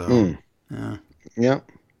 So, yeah.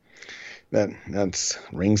 That's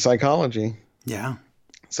ring psychology. Yeah.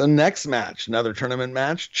 So next match, another tournament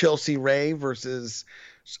match, Chelsea Ray versus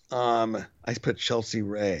I put Chelsea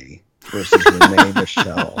Ray versus Renee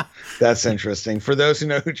Michelle. That's interesting. For those who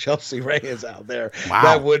know who Chelsea Ray is out there,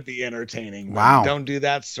 that would be entertaining. Wow. Don't do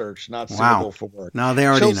that search. Not suitable for work. No, they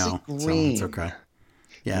already Chelsea know. Green. So it's okay.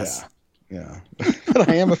 Yes. Yeah. But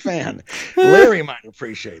I am a fan. Larry might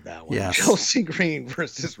appreciate that one. Yes. Chelsea Green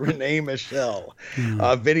versus Renee Michelle.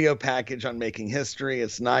 Video package on Making History.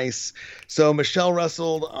 It's nice. So Michelle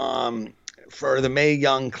wrestled for the Mae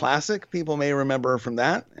Young Classic. People may remember her from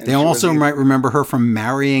that. And they also might remember her from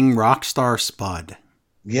marrying Rockstar Spud.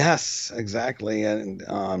 Yes, exactly. And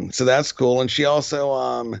so that's cool. And she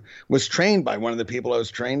also was trained by one of the people I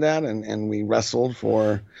was trained at, and we wrestled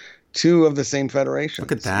for two of the same Look at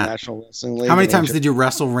federations, that. National Wrestling How League many and times AJ. did you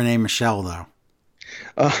wrestle Renee Michelle, though?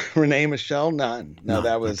 Renee Michelle, none. No, None.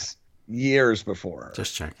 that Okay. was years before her.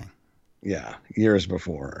 Just checking. Yeah, years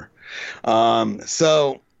before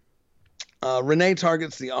her. Renee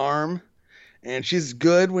targets the arm, and she's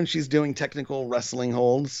good when she's doing technical wrestling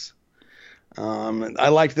holds. I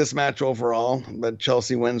liked this match overall, but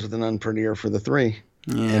Chelsea wins with an unprettier for the 3.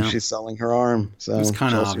 And Yeah. she's selling her arm. So It was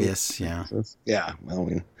kind of Chelsea, obvious. Yeah. yeah. Well,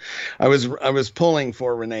 I was pulling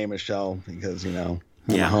for Renee Michelle because I'm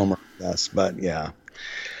Yeah. a homer, yes, but yeah.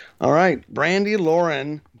 All right, Brandy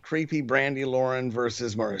Lauren, creepy Brandy Lauren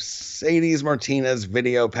versus Mercedes Martinez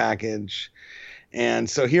video package, and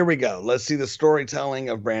so here we go. Let's see the storytelling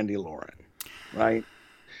of Brandy Lauren, right?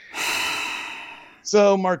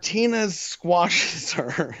 So Martinez squashes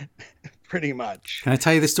her. Pretty much. Can I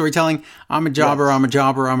tell you the storytelling? I'm a jobber, Yes. I'm a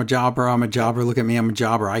jobber, I'm a jobber, I'm a jobber. Look at me, I'm a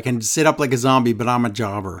jobber. I can sit up like a zombie, but I'm a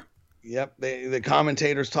jobber. Yep. The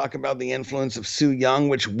commentators talk about the influence of Sue Young,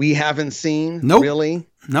 which we haven't seen, Nope. really.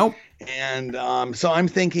 Nope. And so I'm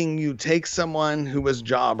thinking you take someone who was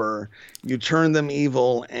jobber, you turn them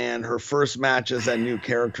evil, and her first match as that new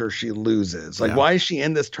character, she loses. Like, Yeah. why is she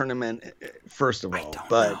in this tournament, first of all?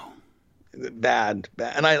 But bad.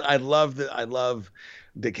 And I love that. I love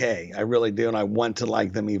Decay. I really do. And I want to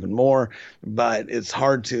like them even more. But it's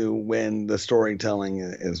hard to when the storytelling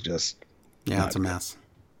is just. Yeah, it's a mess.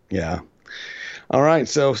 Yeah. All right.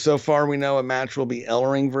 So far we know a match will be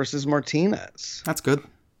Ellering versus Martinez. That's good.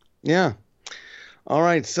 Yeah. All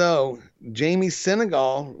right. So Jamie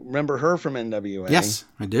Senegal, remember her from NWA? Yes,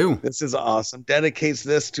 I do. This is awesome. Dedicates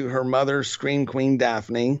this to her mother, Scream Queen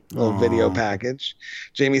Daphne, little video package.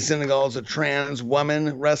 Jamie Senegal is a trans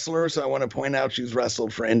woman wrestler, so I want to point out she's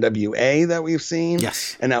wrestled for NWA that we've seen.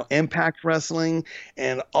 Yes. And now Impact Wrestling.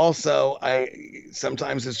 And also,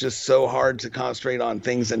 sometimes it's just so hard to concentrate on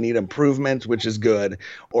things that need improvement, which is good,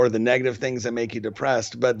 or the negative things that make you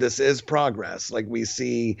depressed. But this is progress. Like we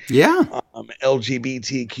see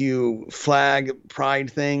LGBTQ flag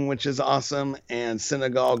pride thing, which is awesome, and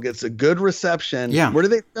Senegal gets a good reception. Yeah. Where do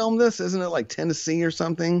they film this? Isn't it like Tennessee or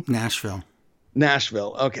something? Nashville.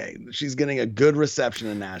 Okay, she's getting a good reception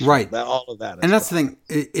in Nashville. Right. All of that. And that's the thing.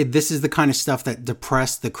 This is the kind of stuff that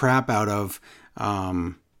depressed the crap out of.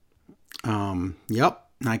 Yep.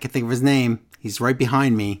 I can think of his name. He's right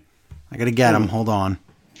behind me. I gotta get him. Hold on.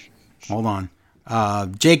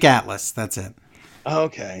 Jake Atlas. That's it.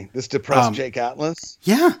 Okay, this depressed Jake Atlas.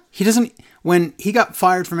 Yeah, he doesn't. When he got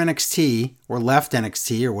fired from NXT or left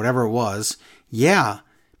NXT or whatever it was, yeah,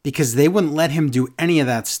 because they wouldn't let him do any of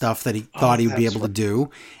that stuff that he thought he would be able to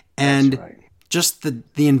do, and just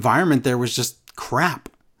the environment there was just crap.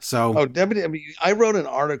 So WWE. I wrote an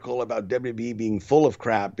article about WWE being full of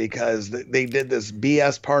crap because they did this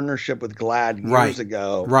BS partnership with GLAD years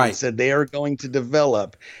ago. Right. Said they are going to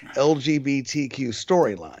develop LGBTQ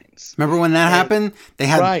storylines. Remember when that happened? They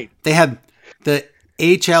had the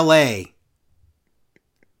HLA.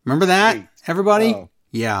 Remember that? Everybody? Oh,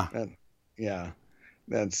 yeah.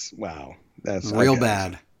 That's wow. That's real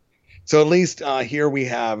bad. So at least here we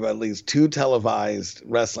have at least 2 televised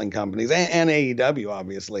wrestling companies, and AEW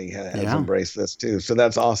obviously has embraced this too. So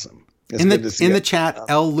that's awesome. It's in the chat,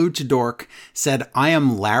 El Luchadork said, "I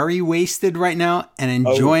am Larry wasted right now and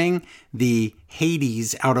enjoying the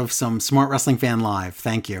Hades out of some Smart Wrestling Fan Live.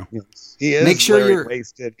 Thank you." Yes. He is. Make sure you're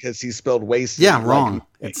wasted because he spelled wasted. Yeah, wrong.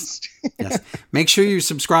 Yes. Make sure you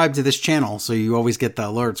subscribe to this channel so you always get the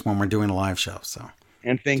alerts when we're doing a live show. So.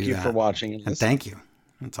 And thank you for watching. And thank you.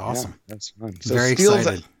 That's awesome. Yeah, that's fun. So very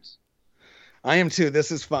excited. I am too.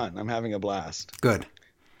 This is fun. I'm having a blast. Good.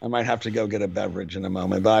 I might have to go get a beverage in a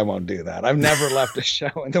moment, but I won't do that. I've never left a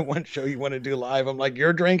show, and the one show you want to do live, I'm like,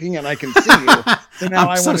 you're drinking and I can see you. So now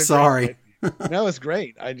I'm so sorry. No, it's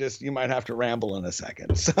great. You might have to ramble in a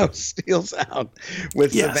second. So Steele's out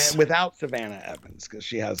with without Savannah Evans because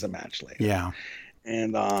she has a match later. Yeah.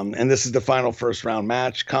 And this is the final first round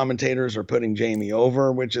match. Commentators are putting Jamie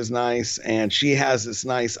over, which is nice. And she has this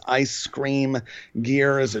nice ice cream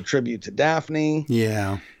gear as a tribute to Daphne.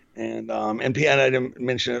 Yeah. And I didn't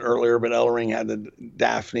mention it earlier, but Ellering had the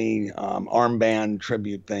Daphne armband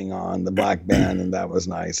tribute thing on the black band, and that was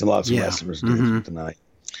nice. And lots of wrestlers did tonight.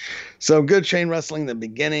 So good chain wrestling in the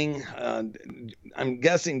beginning. I'm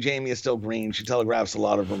guessing Jamie is still green. She telegraphs a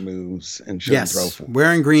lot of her moves and shouldn't throw Yes, for.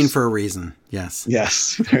 wearing green for a reason. Yes.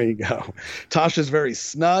 Yes, there you go. Tasha's very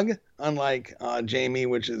snug, unlike Jamie,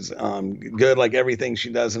 which is good. Like everything she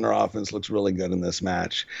does in her offense looks really good in this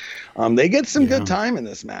match. They get some good time in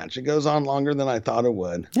this match. It goes on longer than I thought it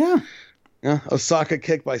would. Yeah. Osaka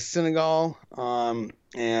kicked by Senegal,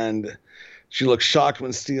 and she looks shocked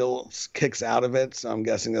when Steele kicks out of it. So I'm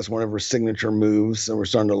guessing that's one of her signature moves. So we're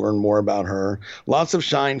starting to learn more about her. Lots of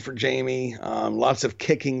shine for Jamie. Lots of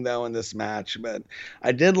kicking, though, in this match. But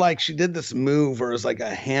I did like she did this move where it was like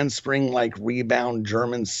a handspring, like rebound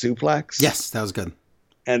German suplex. Yes, that was good.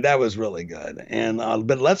 And that was really good. And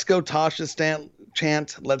but let's go Tasha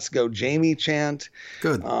chant. Let's go Jamie chant.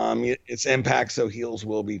 Good. It's Impact, so heels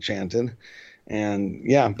will be chanted. And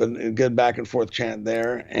yeah, but a good back and forth chant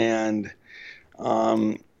there. And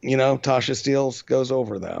Tasha Steeles goes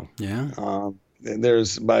over though. Yeah.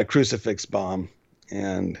 There's by a crucifix bomb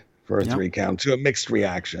and for a 3 count to a mixed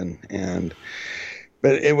reaction.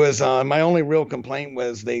 But it was my only real complaint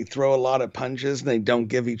was they throw a lot of punches and they don't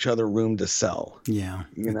give each other room to sell. Yeah.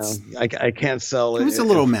 I can't sell it. It was a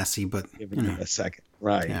little messy, but give it a second.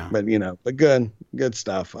 Right. Yeah. But but good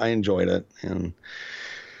stuff. I enjoyed it. And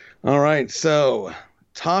all right. So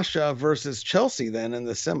Tasha versus Chelsea then in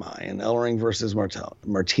the semi, and Ellering versus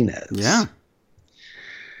Martinez. Yeah.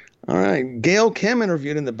 All right. Gail Kim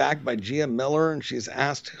interviewed in the back by Gia Miller, and she's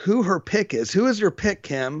asked who her pick is. Who is your pick,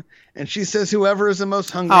 Kim? And she says whoever is the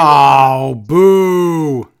most hungry. Oh,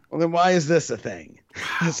 boo. Well, then why is this a thing?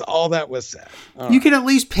 That's all that was said. You could at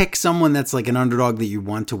least pick someone that's like an underdog that you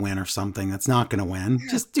want to win or something that's not going to win.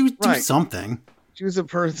 Just do something. Choose a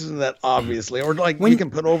person that obviously, or like you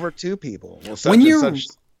can put over 2 people. Well, when you're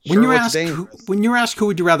asked who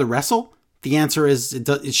would you rather wrestle, the answer is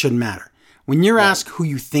it shouldn't matter. When you're asked who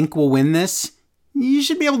you think will win this, you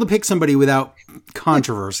should be able to pick somebody without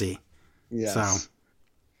controversy. Yes. So.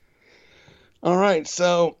 All right.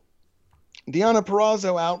 So Deonna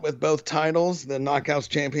Purrazzo out with both titles, the Knockouts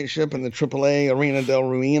Championship and the AAA Arena del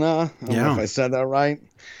Ruina. I don't know if I said that right.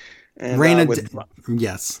 And,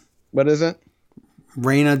 yes. What is it?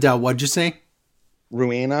 Reina del, what'd you say?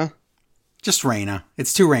 Ruina? Just Reina.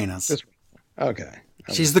 It's 2 Reinas. Okay.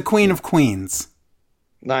 She's the queen of queens.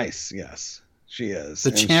 Nice. Yes, she is.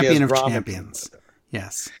 The champion of champions.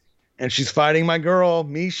 Yes. And she's fighting my girl,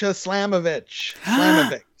 Misha Slamovich.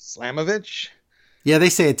 Slamovich? Yeah, they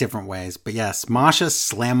say it different ways. But yes, Masha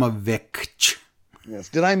Slamovich. Yes.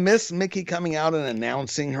 Did I miss Mickey coming out and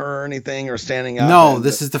announcing her or anything or standing up? No,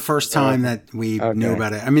 this is the first time that we knew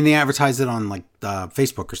about it. I mean, they advertised it on like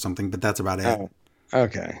Facebook or something, but that's about it. Oh,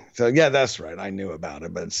 okay. So yeah, that's right. I knew about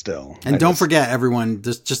it, but still. And don't forget, everyone,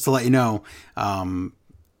 just to let you know,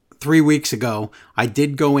 3 weeks ago, I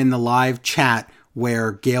did go in the live chat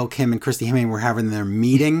where Gail Kim and Christy Hemming were having their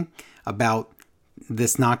meeting about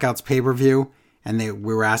this Knockouts pay-per-view. And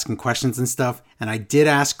we were asking questions and stuff. And I did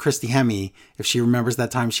ask Christy Hemme if she remembers that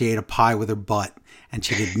time she ate a pie with her butt. And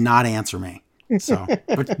she did not answer me. So,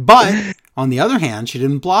 but on the other hand, she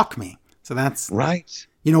didn't block me. So that's... Right.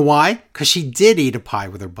 You know why? Because she did eat a pie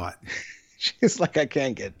with her butt. She's like, I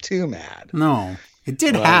can't get too mad. No, it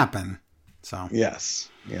did happen. So. Yes.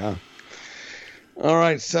 Yeah. All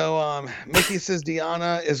right, so Mickey says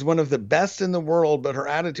Deonna is one of the best in the world, but her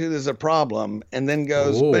attitude is a problem, and then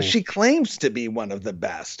goes, but she claims to be one of the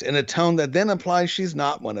best, in a tone that then implies she's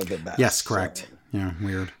not one of the best. Yes, correct. So, yeah,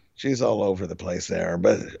 weird. She's all over the place there.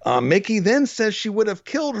 But Mickey then says she would have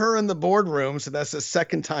killed her in the boardroom, so that's the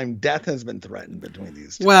second time death has been threatened between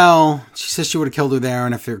these two. Well, she says she would have killed her there,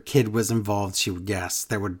 and if her kid was involved, she would guess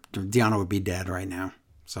Deonna would be dead right now.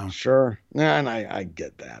 So sure. Yeah, and I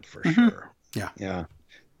get that for sure. Yeah.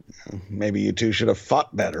 Maybe you two should have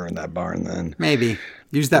fought better in that barn then. Maybe.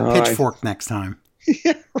 Use that pitchfork next time.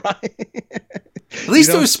 Yeah, right. At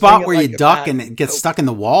least do a spot where you duck and it gets stuck in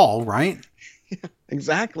the wall, right? Yeah,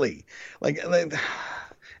 exactly. And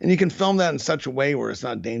you can film that in such a way where it's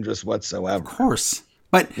not dangerous whatsoever. Of course.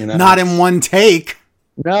 But not in one take.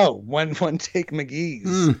 No, one take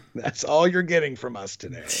McGee's. That's all you're getting from us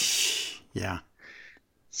today. Yeah.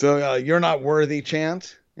 So you're not worthy,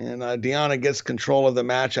 chant. And Deonna gets control of the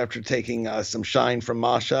match after taking some shine from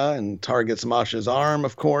Masha and targets Masha's arm,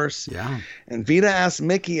 of course. Yeah. And Vita asks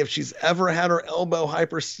Mickey if she's ever had her elbow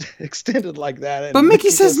extended like that. And but Mickey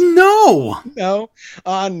says no. No.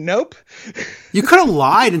 Nope. You could have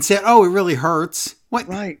lied and said, oh, it really hurts. What?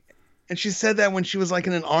 Right. And she said that when she was like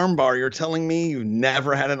in an arm bar. You're telling me you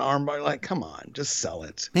never had an arm bar? Like, come on, just sell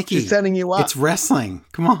it. Mickey, she's setting you up. It's wrestling.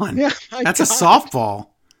 Come on. Yeah, That's a softball.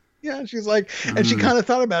 Yeah, she's like, and she kind of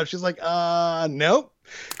thought about it. She's like, nope.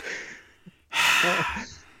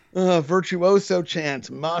 Virtuoso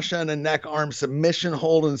chant, Masha in a neck arm submission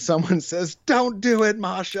hold, and someone says, "Don't do it,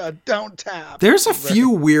 Masha. Don't tap." There's a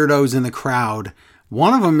few weirdos in the crowd.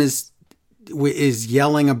 One of them is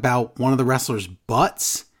yelling about one of the wrestlers'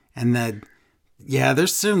 butts, and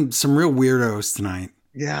there's some real weirdos tonight.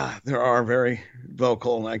 Yeah, there are, very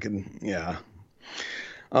vocal, and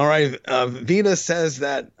All right, Vita says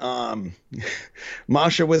that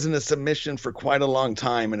Masha was in a submission for quite a long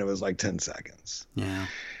time, and it was like 10 seconds. Yeah.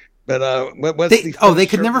 But they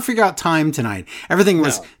could never figure out time tonight. Everything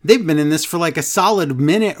was, they've been in this for like a solid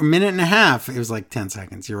minute and a half. It was like 10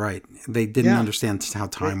 seconds. You're right. They didn't understand how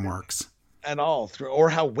time works. At all, or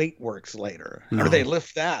how weight works later. No. Or they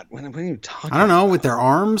lift that. When are you talking I don't know, with their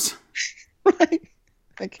arms? Right.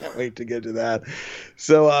 I can't wait to get to that.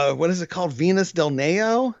 So, what is it called? Venus del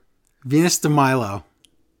Mayo? Venus de Milo.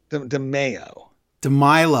 De Mayo. De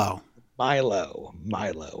Milo. Milo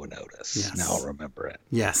notice. Yes. Now I'll remember it.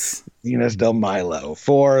 Yes. Venus del Milo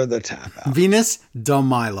for the tap out. Venus del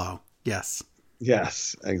Milo. Yes.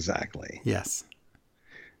 Yes, exactly. Yes.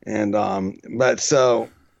 And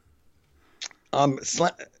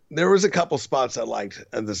there was a couple spots I liked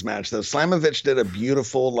in this match though. Slamovich did a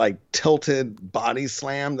beautiful like tilted body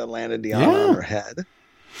slam that landed Deanna on her head.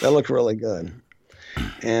 That looked really good.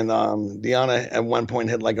 And Deanna at one point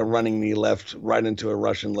hit like a running knee left right into a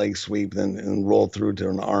Russian leg sweep, and rolled through to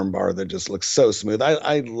an arm bar that just looks so smooth.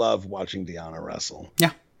 I love watching Deanna wrestle.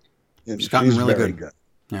 Yeah. She's gotten really good.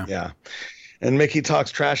 Yeah. And Mickey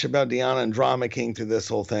talks trash about Deanna and Drama King through this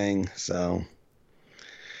whole thing. So,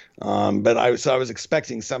 but I was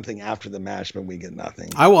expecting something after the match, but we get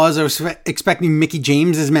nothing. I was expecting Mickie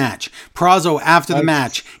James's match. Prazzo after the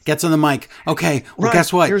match gets on the mic. Okay, well,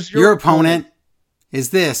 guess what? Your opponent is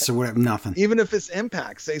this or whatever. Nothing. Even if it's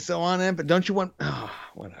Impact, say so on Impact. Don't you want? Oh,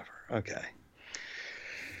 whatever. Okay.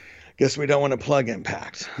 Guess we don't want to plug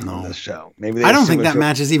Impact on this show. Maybe I don't think that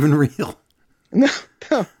match is even real. No,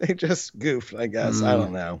 they just goofed, I guess. I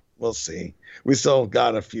don't know. We'll see. We still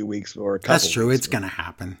got a few weeks or a couple. That's true. It's going to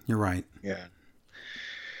happen. You're right. Yeah.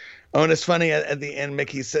 Oh, and it's funny at the end,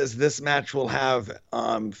 Mickey says this match will have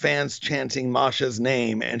fans chanting Masha's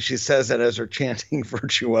name, and she says that as her chanting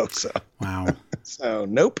Virtuoso. Wow. So,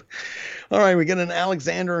 nope. All right, we get an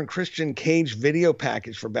Alexander and Christian Cage video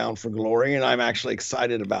package for Bound for Glory, and I'm actually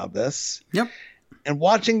excited about this. Yep. And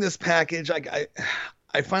watching this package,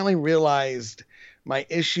 I finally realized my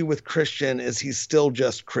issue with Christian is he's still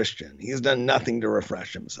just Christian. He's done nothing to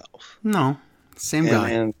refresh himself. No, same guy.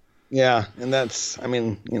 And that's,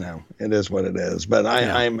 it is what it is. But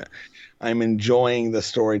I'm enjoying the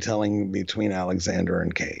storytelling between Alexander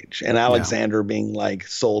and Cage, and Alexander being like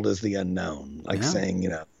sold as the unknown, like saying, he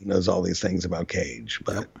knows all these things about Cage,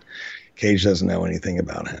 but Cage doesn't know anything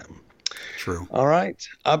about him. True. All right.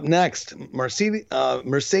 Up next, Mercedes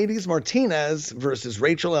Martinez versus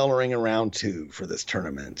Rachel Ellering in round 2 for this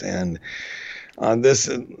tournament. And this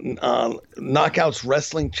Knockouts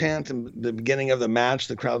wrestling chant in the beginning of the match,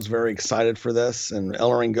 the crowd's very excited for this. And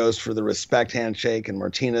Ellering goes for the respect handshake, and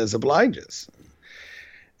Martinez obliges.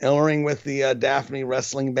 Ellering with the Daphne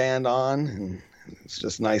wrestling band on, and it's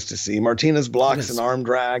just nice to see. Martinez blocks an arm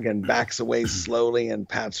drag and backs away slowly and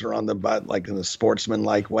pats her on the butt like in a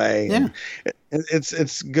sportsman-like way. Yeah.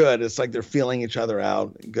 It's good. It's like they're feeling each other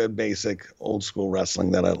out. Good, basic, old-school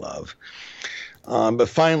wrestling that I love. But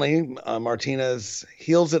finally, Martinez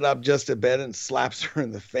heels it up just a bit and slaps her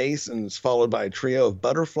in the face, and it's followed by a trio of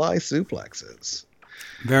butterfly suplexes.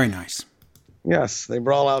 Very nice. Yes, they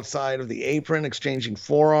brawl outside of the apron, exchanging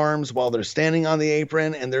forearms while they're standing on the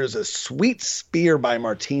apron, and there's a sweet spear by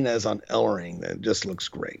Martinez on Ellering that just looks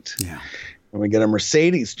great. Yeah. And we get a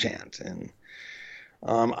Mercedes chant. And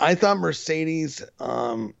I thought Mercedes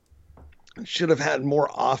should have had more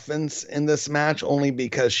offense in this match, only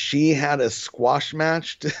because she had a squash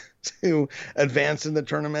match to advance in the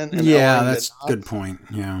tournament. And that's a good point.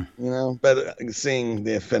 Yeah. But seeing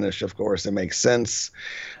the finish, of course, it makes sense.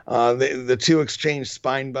 The two exchange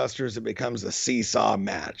spine busters. It becomes a seesaw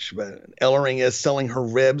match. But Ellering is selling her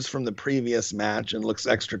ribs from the previous match and looks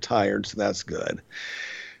extra tired, so that's good.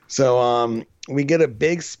 So we get a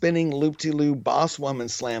big spinning loop-de-loop boss woman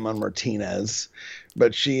slam on Martinez,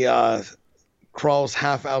 but she crawls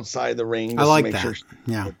half outside the ring. I like to make that.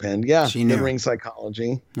 Sure pinned. Yeah, she knew. Good ring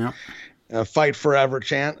psychology. Yeah. Fight forever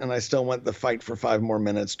chant, and I still want the fight for 5 more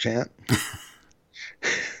minutes chant.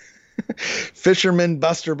 Fisherman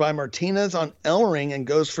Buster by Martinez on Ellering and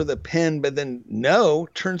goes for the pin, but then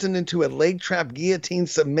turns it into a leg trap guillotine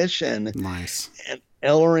submission. Nice. And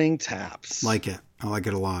Ellering taps. Like it. I like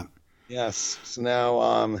it a lot. Yes. So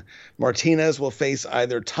now Martinez will face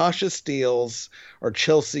either Tasha Steelz or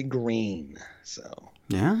Chelsea Green. So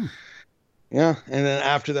Yeah. yeah, and then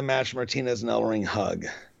after the match, Martinez and Ellering hug.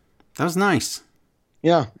 That was nice.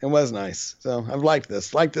 Yeah, it was nice. So I've liked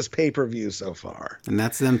this pay-per-view so far. And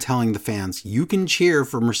that's them telling the fans, you can cheer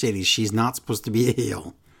for Mercedes. She's not supposed to be a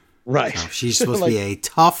heel. Right. So she's supposed to be a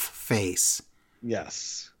tough face.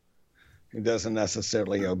 Yes. Who doesn't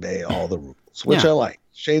necessarily obey all the rules, which I like.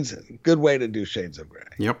 Good way to do Shades of Grey.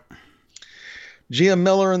 Yep. Gia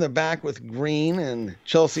Miller in the back with Green, and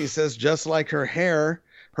Chelsea says, just like her hair,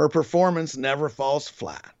 her performance never falls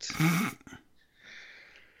flat.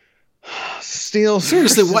 Steelz.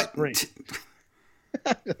 Seriously, what?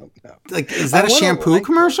 I don't know. Like, is that a shampoo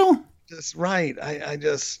commercial? Just right. I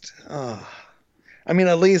just, I mean,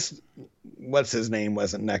 at least what's his name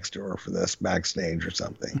wasn't next to her for this backstage or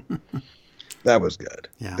something. That was good.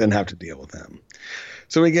 Yeah. Didn't have to deal with him.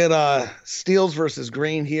 So we get Steelz versus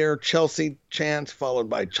Green here. Chelsea chant followed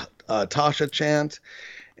by Tasha chant.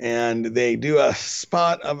 And they do a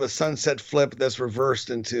spot of a sunset flip that's reversed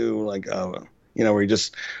into like, where you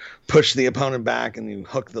just push the opponent back and you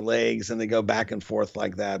hook the legs and they go back and forth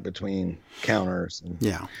like that between counters. And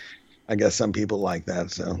yeah. I guess some people like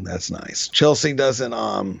that. So that's nice. Chelsea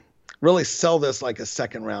doesn't really sell this like a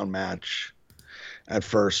second round match. At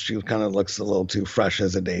first, she kind of looks a little too fresh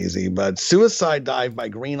as a daisy, but suicide dive by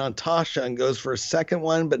Green on Tasha and goes for a second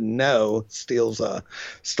one, but no, Steelz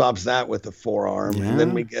stops that with the forearm. Yeah. And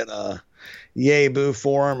then we get a yay boo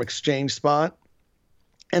forearm exchange spot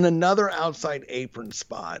and another outside apron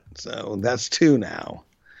spot. So that's two now.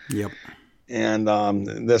 Yep. And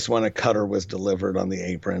this one, a cutter was delivered on the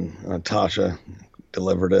apron. Tasha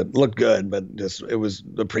delivered it. Looked good, but it was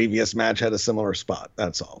the previous match had a similar spot.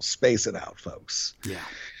 That's all. Space it out, folks. Yeah.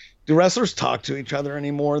 Do wrestlers talk to each other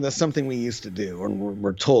anymore? That's something we used to do, and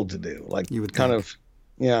we're told to do. Like, you would kind of,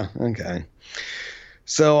 yeah, okay.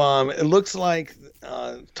 So it looks like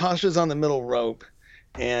Tasha's on the middle rope,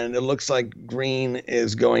 and it looks like Green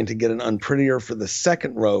is going to get an unprettier for the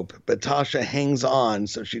second rope, but Tasha hangs on,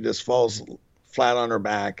 so she just falls flat on her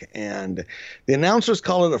back, and the announcers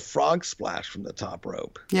call it a frog splash from the top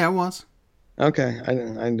rope. Yeah, it was. Okay,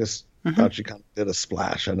 I just thought she kind of did a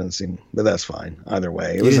splash. I didn't see, but that's fine. Either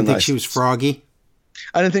way, you didn't think she was froggy?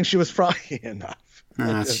 I didn't think she was froggy enough.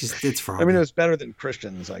 It's froggy. I mean, it was better than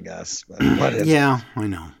Christian's, I guess. But yeah, I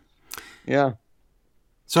know. Yeah.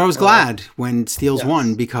 So I was glad when Steelz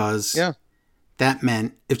won because that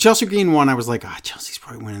meant if Chelsea Green won, I was like, Chelsea's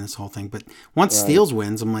probably winning this whole thing. But once Steelz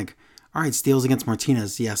wins, I'm like, all right, Steelz against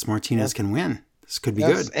Martinez. Yes, Martinez can win. This could be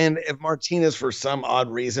good. And if Martinez, for some odd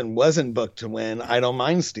reason, wasn't booked to win, I don't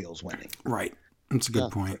mind Steelz winning. Right. That's a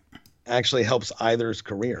good point. Actually helps either's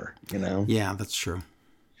career, Yeah, that's true.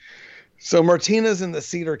 So Martinez in the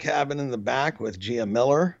cedar cabin in the back with Gia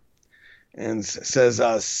Miller and says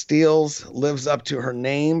Steelz lives up to her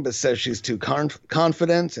name, but says she's too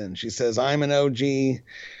confident. And she says, I'm an OG,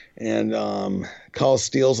 and calls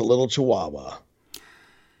Steelz a little chihuahua.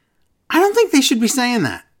 I don't think they should be saying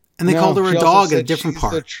that. And they called her a dog at a different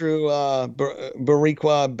part. The true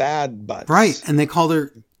Boricua bad butt. Right. And they called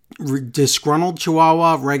her disgruntled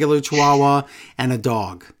chihuahua, regular chihuahua, and a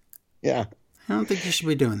dog. Yeah. I don't think you should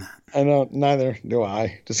be doing that. I know. Neither do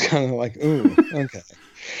I. Just kind of like, ooh, okay.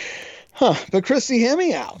 Huh. But Christy, hear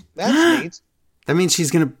me out. That's neat. That means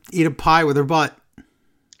she's going to eat a pie with her butt.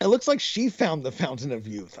 It looks like she found the fountain of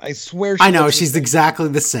youth. I swear. I know. She's exactly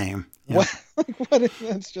the same. Yep.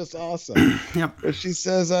 That's just awesome. Yep. But she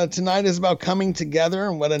says, tonight is about coming together,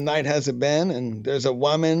 and what a night has it been. And there's a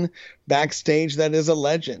woman backstage that is a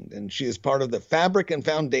legend, and she is part of the fabric and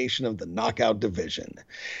foundation of the knockout division.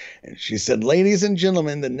 And she said, ladies and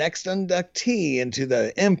gentlemen, the next inductee into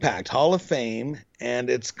the Impact Hall of Fame, and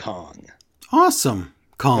it's Kong. Awesome.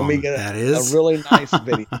 Kong, and we get a really nice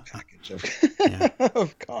video package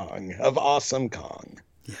of Kong, of awesome Kong.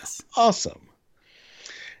 Yes. Awesome.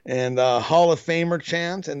 And Hall of Famer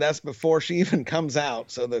chant, and that's before she even comes out.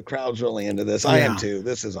 So the crowd's really into this. I am too.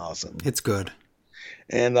 This is awesome. It's good.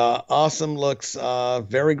 And Awesome looks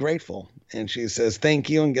very grateful. And she says, thank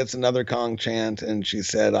you, and gets another Kong chant. And she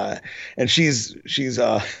said, and she's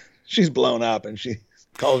blown up, and she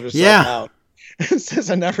calls herself out. And says,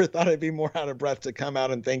 I never thought I'd be more out of breath to come out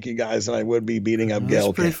and thank you guys than I would be beating up Gail.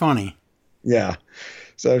 That's pretty funny. Yeah.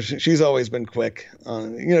 So she's always been quick.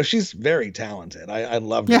 She's very talented. I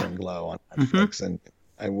loved her in Glow on Netflix, and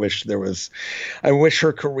I wish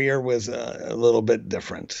her career was a little bit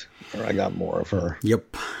different, or I got more of her.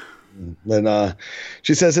 Yep. But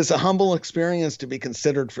she says it's a humble experience to be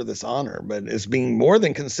considered for this honor, but it's being more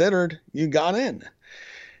than considered. You got in.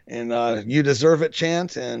 And you deserve it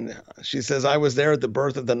chant. And she says, I was there at the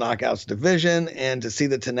birth of the Knockouts division, and to see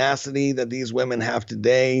the tenacity that these women have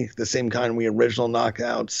today, the same kind we original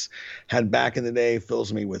Knockouts had back in the day,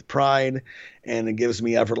 fills me with pride, and it gives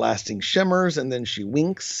me everlasting shimmers. And then she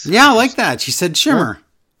winks. Yeah, I like that. She said shimmer.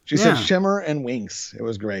 She said shimmer and winks. It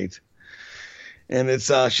was great. And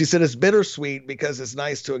it's she said it's bittersweet because it's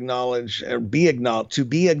nice to acknowledge or be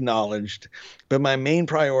acknowledged, but my main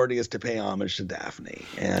priority is to pay homage to Daphne,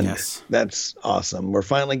 and that's awesome. We're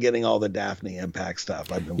finally getting all the Daphne Impact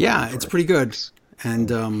stuff. I've been it's pretty good,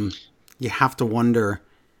 and you have to wonder,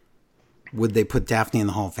 would they put Daphne in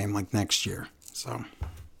the Hall of Fame like next year? So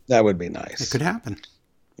that would be nice. It could happen.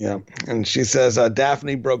 Yeah, and she says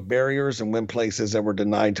Daphne broke barriers and went places that were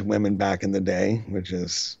denied to women back in the day, which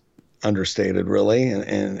is understated, really,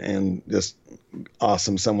 and just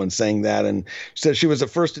awesome. Someone saying that, and she said she was the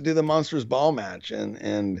first to do the Monsters Ball match,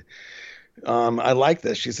 and I like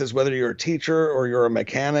this. She says whether you're a teacher or you're a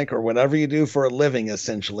mechanic or whatever you do for a living,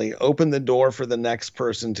 essentially, open the door for the next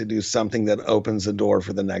person to do something that opens the door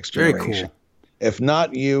for the next generation. Very cool. If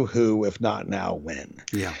not you, who? If not now, when?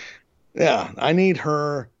 Yeah. I need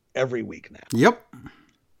her every week now. Yep.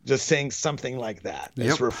 Just saying something like that.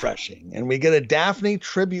 It's refreshing. And we get a Daphne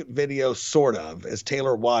tribute video, sort of, as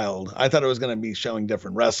Taylor Wilde. I thought it was going to be showing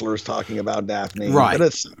different wrestlers talking about Daphne. Right. But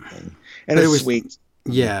it's something. And it's sweet.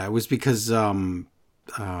 Yeah, it was because Taylor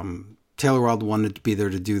Wilde wanted to be there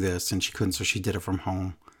to do this, and she couldn't, so she did it from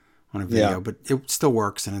home on a video. Yeah. But it still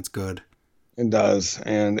works, and it's good. It does.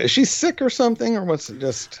 And is she sick or something, or what's it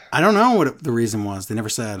just? I don't know what the reason was. They never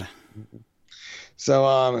said.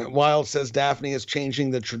 So Wilde says Daphne is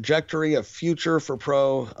changing the trajectory of future for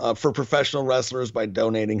professional wrestlers by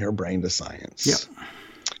donating her brain to science. Yep.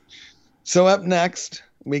 So up next,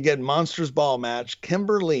 we get Monsters Ball match,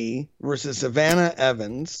 Kimber Lee versus Savannah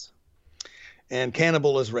Evans. And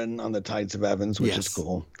Cannibal is written on the tights of Evans, which is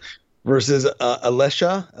cool. Versus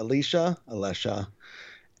Alicia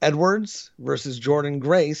Edwards versus Jordan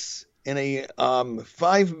Grace in a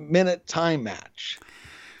 5-minute time match.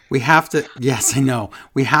 We have to, yes, I know.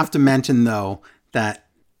 We have to mention, though, that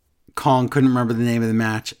Kong couldn't remember the name of the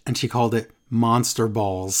match, and she called it Monster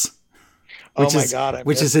Balls. Which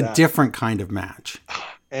is a different kind of match.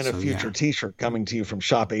 And a future T-shirt coming to you from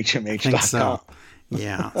shophmh.com. I think so.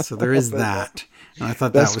 Yeah, so there is that. And I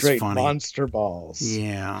thought that was great. Funny. Monster Balls.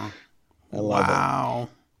 Yeah. I love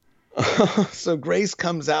it. So Grace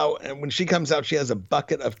comes out, and when she comes out, she has a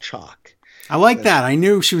bucket of chalk. I like that. I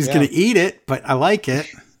knew she was going to eat it, but I like it.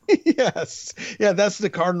 Yes. Yeah, that's the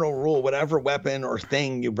cardinal rule. Whatever weapon or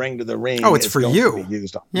thing you bring to the ring. Oh, it's for you. To be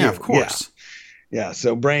used on you. Of course. Yeah.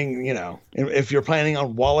 So bring, if you're planning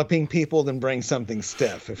on walloping people, then bring something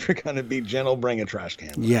stiff. If you're going to be gentle, bring a trash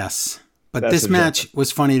can. Yes. But this match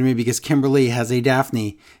was funny to me because Kimber Lee has a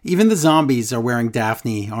Daphne. Even the zombies are wearing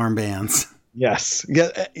Daphne armbands. Yes.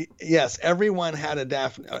 Yes. Everyone had a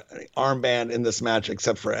Daphne armband in this match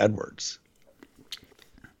except for Edwards.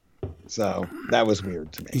 So that was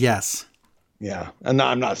weird to me. Yes. Yeah. And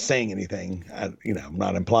I'm not saying anything, I'm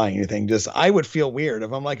not implying anything. Just, I would feel weird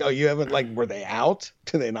if I'm like, oh, you haven't, were they out?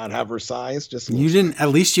 Do they not have her size? At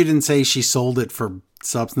least you didn't say she sold it for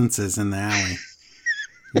substances in the alley.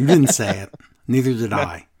 You didn't say it. Neither did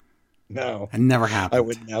I. No. It never happened. I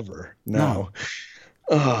would never. No.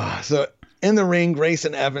 So in the ring, Grace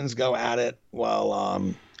and Evans go at it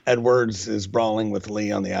while Edwards is brawling with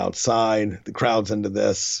Lee on the outside. The crowd's into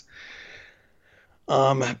this.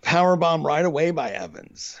 Powerbomb right away by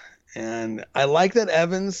Evans. And I like that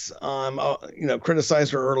Evans,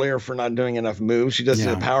 criticized her earlier for not doing enough moves. She does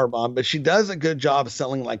a powerbomb, but she does a good job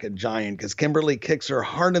selling like a giant because Kimber Lee kicks her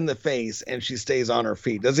hard in the face and she stays on her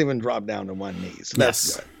feet. Doesn't even drop down to one knee. So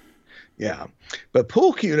that's good. Yeah. But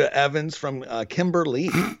pool cue to Evans from Kimber Lee.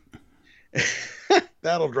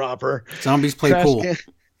 That'll drop her. Zombies play pool.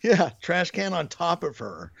 Trash can on top of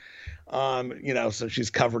her. So she's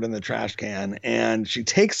covered in the trash can, and she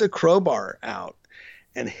takes a crowbar out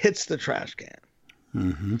and hits the trash can.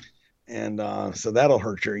 Mm-hmm. And so that'll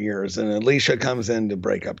hurt your ears. And Alicia comes in to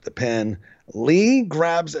break up the pin. Lee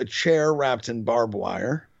grabs a chair wrapped in barbed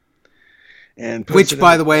wire. Which,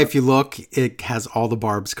 by the way, if you look, it has all the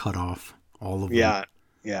barbs cut off. All of them. Yeah.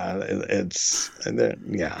 It's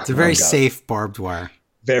a very safe barbed wire.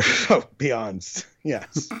 Very beyond.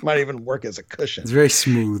 Yes. Might even work as a cushion. It's very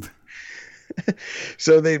smooth.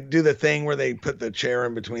 So they do the thing where they put the chair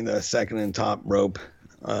in between the second and top rope,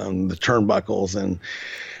 the turnbuckles, and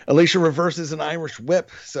Alicia reverses an Irish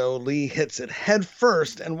whip. So Lee hits it head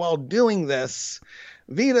first. And while doing this,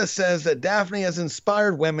 Vita says that Daphne has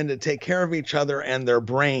inspired women to take care of each other and their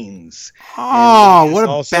brains. Oh, what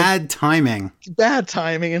a bad timing. Bad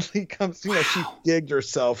timing. And he comes, she gigged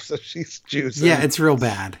herself, so she's juicing. Yeah, it's real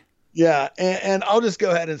bad. Yeah, and I'll just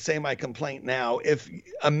go ahead and say my complaint now. If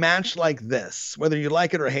a match like this, whether you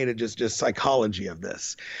like it or hate it, just psychology of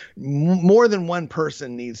this, more than one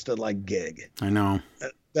person needs to gig. I know.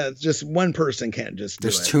 That's just one person can't just do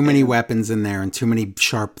it. There's too many weapons in there and too many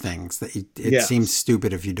sharp things that it seems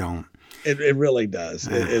stupid if you don't. It really does.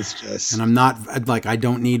 It's just. And I'm not I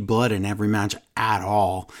don't need blood in every match at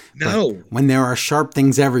all. No. But when there are sharp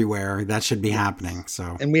things everywhere, that should be happening.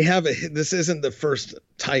 So. And we have this isn't the first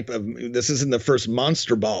this isn't the first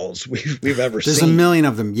monster balls we've ever seen. There's a million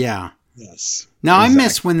of them. Yeah. Yes. Now exactly. I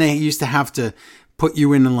miss when they used to have to put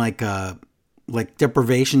you in a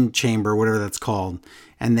deprivation chamber, whatever that's called.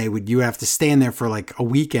 And you have to stay in there for a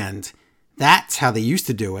weekend. That's how they used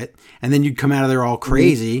to do it. And then you'd come out of there all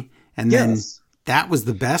crazy. And then that was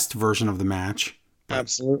the best version of the match.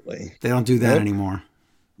 Absolutely. They don't do that anymore.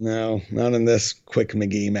 No, not in this Quick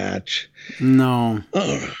McGee match. No.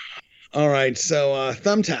 Oh. All right. So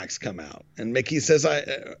thumbtacks come out. And Mickey says,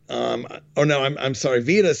 I'm sorry.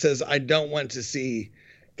 Vita says, I don't want to see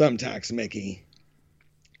thumbtacks, Mickey.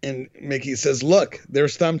 And Mickey says, look,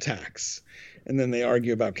 there's thumbtacks. And then they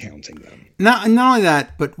argue about counting them. Not only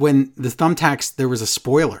that, but when the thumbtacks, there was a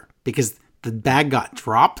spoiler because the bag got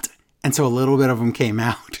dropped. And so a little bit of them came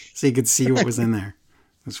out so you could see what was in there.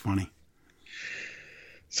 It was funny.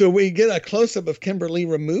 So we get a close-up of Kimberly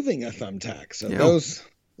removing a thumbtack. So those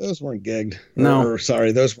weren't gigged. No.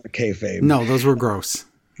 Those weren't kayfabe. No, those were gross.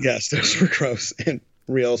 Yes, those were gross and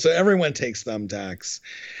real. So everyone takes thumbtacks.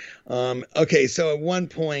 Okay, so at one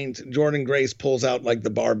point, Jordynne Grace pulls out the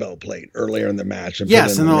barbell plate earlier in the match. And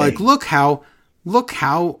they're like, look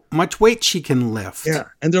how much weight she can lift. Yeah,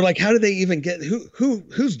 and they're like, how did they even get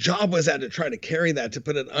whose job was that to try to carry that to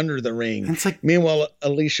put it under the ring? And it's meanwhile,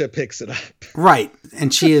 Alicia picks it up. Right,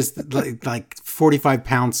 and she is like 45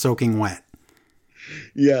 pounds soaking wet.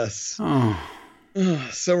 Yes. Oh.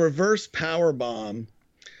 So reverse power bomb.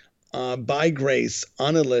 By Grace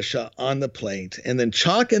on Alicia on the plate, and then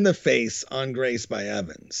chalk in the face on Grace by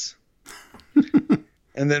Evans.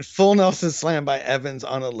 And then full Nelson slam by Evans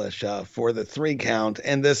on Alicia for the 3 count.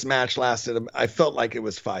 And this match lasted, I felt like it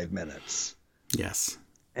was 5 minutes. Yes.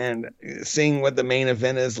 And seeing what the main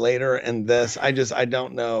event is later and this, I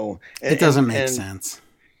don't know. It doesn't make sense.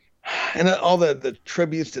 And all the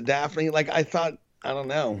tributes to Daphne, I thought, I don't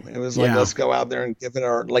know. It was let's go out there and give it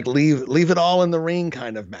our leave it all in the ring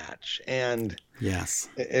kind of match. And yes,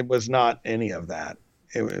 it was not any of that.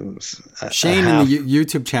 It was Shane in the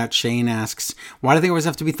YouTube chat. Shane asks, why do they always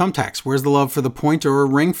have to be thumbtacks? Where's the love for the pointer or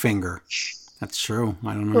ring finger? That's true.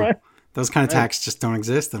 I don't know. Right. Those kind of tacks just don't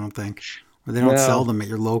exist. I don't think, or they don't sell them at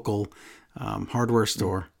your local hardware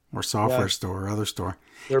store or software store or other store.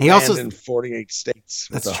 They're banned in 48 states.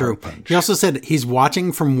 That's true. He also said he's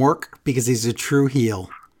watching from work because he's a true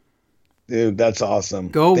heel. Dude, that's awesome.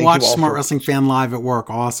 Go watch Smart Wrestling Fan live at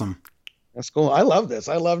work. Awesome. That's cool. I love this.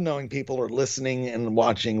 I love knowing people are listening and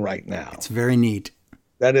watching right now. It's very neat.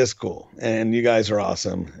 That is cool. And you guys are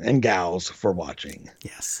awesome. And gals for watching.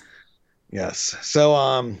 Yes. Yes.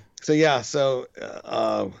 So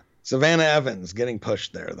Savannah Evans getting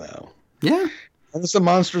pushed there though. Yeah. And it's a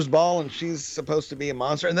monster's ball, and she's supposed to be a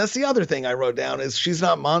monster. And that's the other thing I wrote down is she's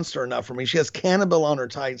not monster enough for me. She has cannibal on her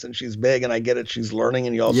tights, and she's big, and I get it. She's learning,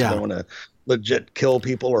 and you also don't want to legit kill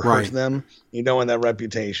people or hurt them. You don't want that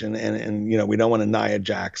reputation, and we don't want to Nia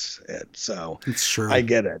Jax it. So it's true. I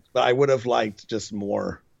get it. But I would have liked just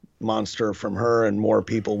more monster from her and more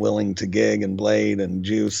people willing to gig and blade and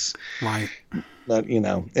juice. Right. But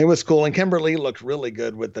it was cool, and Kimberly looked really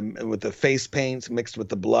good with the face paint mixed with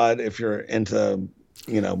the blood. If you're into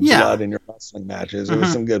blood in your wrestling matches, it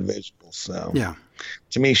was some good visuals. So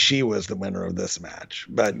to me, she was the winner of this match.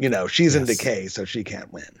 But she's in decay, so she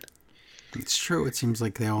can't win. It's true. It seems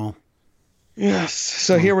like they all. Yes.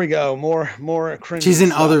 So here we go. More cringe. She's in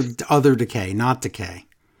stuff. other decay, not decay.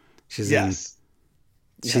 She's in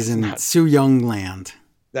Su Yung land.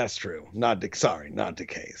 That's true. Not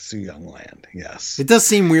Decay. Su Yung land. Yes. It does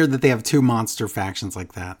seem weird that they have 2 monster factions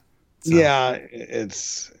like that. So. Yeah,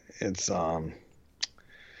 it's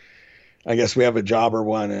I guess we have a jobber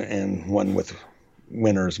one and one with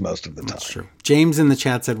winners most of the time. That's true. James in the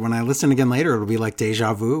chat said, when I listen again later, it'll be like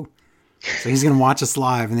deja vu. So he's going to watch us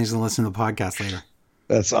live and he's going to listen to the podcast later.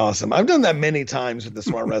 That's awesome. I've done that many times with the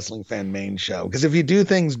Smart Wrestling Fan main show. Because if you do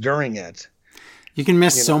things during it, you can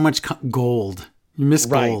miss so much gold. You miss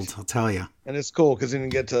gold, I'll tell you. And it's cool because then you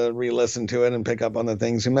get to re-listen to it and pick up on the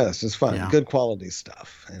things you missed. It's fun. Good quality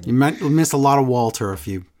stuff. And you might miss a lot of Walter if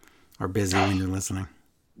you are busy when you're listening.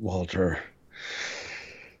 Walter.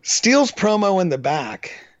 Steele's promo in the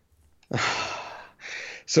back.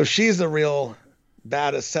 So she's the real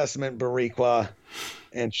bad assessment Bariqua,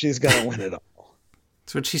 and she's going to win it all.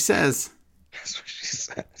 That's what she says. That's what she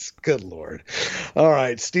says. Good Lord. All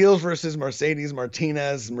right. Steele's versus Mercedes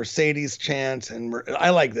Martinez. Mercedes chant. And I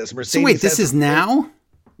like this. Mercedes. So wait, this is now?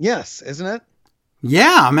 Yes, isn't it?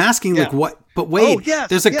 Yeah, I'm asking like what, but wait,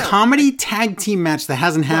 there's a comedy tag team match that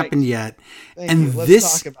hasn't happened yet.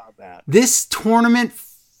 Let's talk about that. This tournament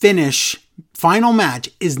finish final match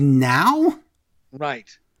is now?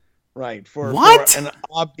 Right. For an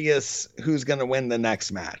obvious who's going to win the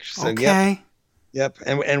next match. So, okay. Yep.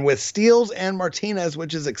 And with Steele's and Martinez,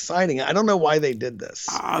 which is exciting. I don't know why they did this.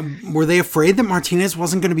 Were they afraid that Martinez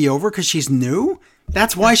wasn't going to be over because she's new?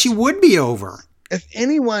 That's why she would be over. If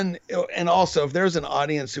anyone, and also if there's an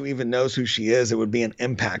audience who even knows who she is, it would be an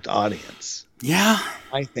Impact audience. Yeah.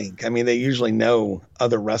 I think. I mean, they usually know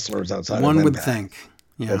other wrestlers outside of Impact. One would think.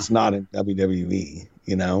 Yeah. That's not in WWE,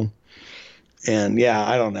 you know? And yeah,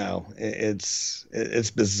 I don't know. It's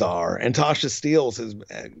bizarre. And Tasha Steelz has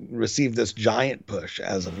received this giant push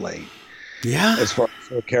as of late. Yeah. As far as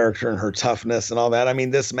her character and her toughness and all that. I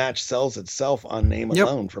mean, this match sells itself on name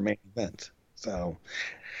alone for main event. So,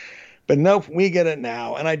 but nope, we get it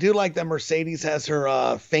now. And I do like that Mercedes has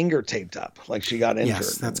her finger taped up, like she got injured.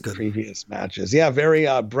 Yes, that's good. Previous matches. Yeah, very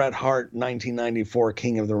Bret Hart 1994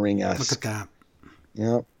 King of the Ring-esque. Look at that.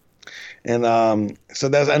 Yep. And so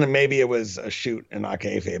that's, and maybe it was a shoot and not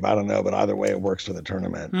kayfabe. I don't know, but either way, it works for the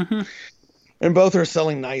tournament. Mm-hmm. And both are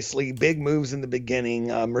selling nicely. Big moves in the beginning.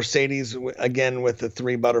 Mercedes again with the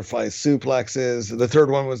 3 butterfly suplexes. The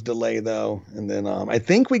third one was delayed though, and then I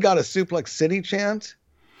think we got a Suplex City chant.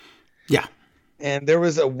 Yeah. And there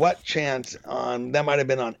was a what chant on that might have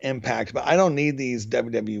been on Impact, but I don't need these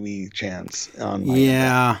WWE chants on my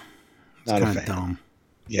Impact. Not it's a fan. Dumb.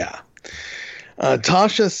 Yeah.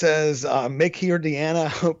 Tasha says, Mickey or Deanna,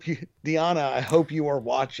 I hope you are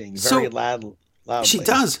watching. Very loudly. She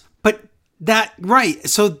does. But that, right.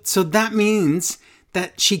 So that means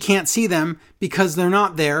that she can't see them because they're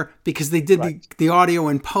not there because they did the audio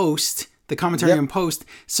in post, the commentary in post.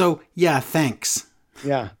 So yeah, thanks.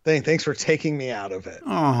 Yeah. Thanks for taking me out of it.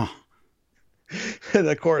 Oh. And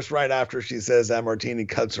of course, right after she says that, Martini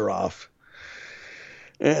cuts her off.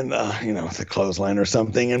 And, with a clothesline or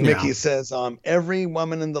something. And Mickey says, every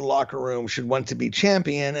woman in the locker room should want to be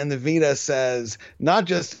champion. And the Vita says, not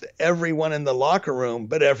just everyone in the locker room,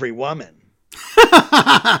 but every woman.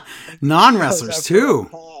 Non-wrestlers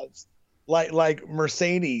too. Like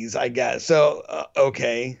Mercedes, I guess. So,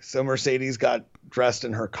 okay. So Mercedes got dressed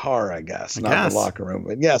in her car, I guess. Not the locker room.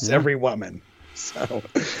 But yes, every woman. So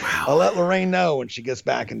I'll let Lorraine know when she gets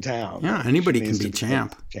back in town. Yeah, anybody can be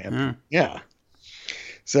champ. Yeah.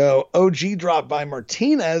 So OG dropped by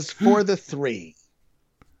Martinez for the 3.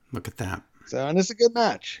 Look at that. So, and it's a good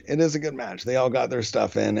match. It is a good match. They all got their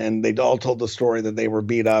stuff in, and they all told the story that they were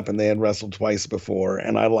beat up and they had wrestled twice before.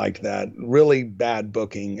 And I liked that. Really bad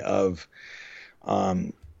booking of,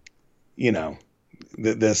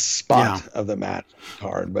 this spot of the match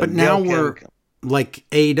card. But now we're like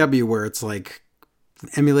AEW, where it's like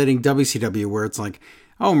emulating WCW, where it's like,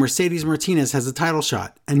 oh, Mercedes Martinez has a title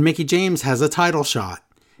shot, and Mickie James has a title shot.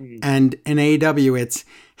 And in AEW, it's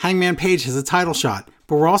Hangman Page has a title shot,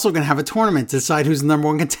 but we're also going to have a tournament to decide who's the number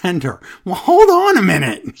 1 contender. Well, hold on a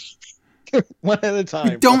minute. One at a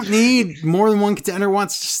time. You don't need more than one contender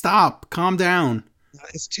wants to stop. Calm down.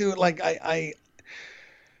 It's too, like,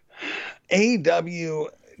 AEW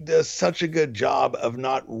does such a good job of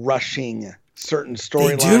not rushing certain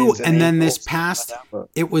storylines. They do. And then this past,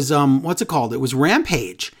 it was, what's it called? It was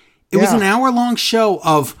Rampage. It was an hour-long show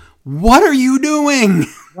of, what are you doing?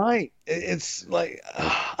 Right. It's like,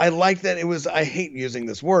 I like that it was, I hate using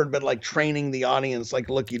this word, but like training the audience,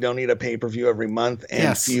 like, look, you don't need a pay-per-view every month,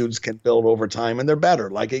 and feuds can build over time, and they're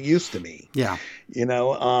better, like it used to be. Yeah.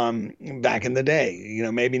 Back in the day,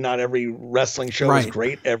 maybe not every wrestling show was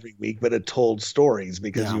great every week, but it told stories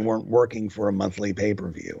because you weren't working for a monthly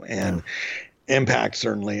pay-per-view. And Impact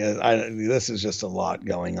certainly is. This is just a lot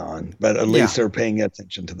going on, but at least they're paying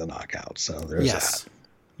attention to the knockouts. So there's that.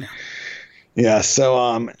 Yeah.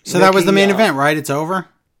 So Mickey, that was the main event, right? It's over.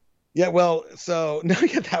 Yeah. Well,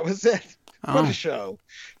 that was it. What a show.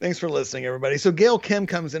 Thanks for listening, everybody. So Gail Kim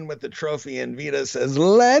comes in with the trophy, and Vita says,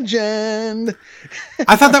 "Legend."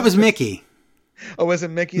 I thought that was Mickey. Oh, was it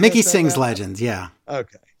Mickey? Mickey sings Legends. Yeah.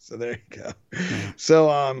 Okay. So there you go. Yeah.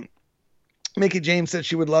 So Mickie James said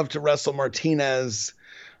she would love to wrestle Martinez.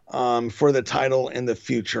 for the title in the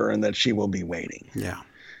future, and that she will be waiting. Yeah.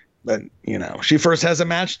 But, she first has a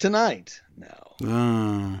match tonight.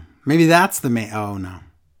 No. Maybe that's the main. Oh, no.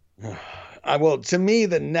 To me,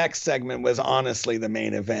 the next segment was honestly the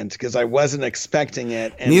main event because I wasn't expecting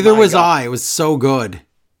it. And neither was I. It was so good.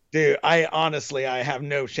 Dude, I have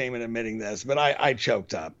no shame in admitting this, but I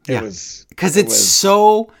choked up. It was because it's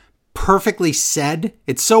so perfectly said.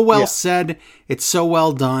 It's so well said. It's so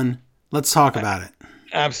well done. Let's talk about it.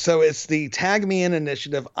 So it's the Tag Me In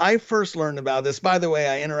initiative. I first learned about this. By the way,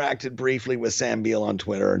 I interacted briefly with Sam Beal on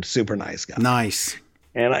Twitter, and super nice guy. Nice.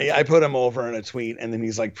 And I put him over in a tweet, and then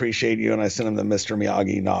he's like, appreciate you. And I sent him the Mr.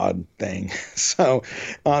 Miyagi nod thing. So,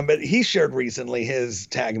 but he shared recently his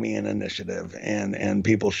Tag Me In initiative, and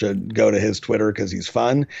people should go to his Twitter because he's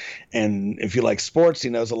fun. And if you like sports, he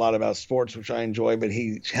knows a lot about sports, which I enjoy, but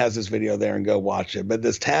he has this video there and go watch it. But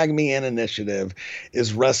this Tag Me In initiative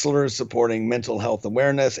is wrestlers supporting mental health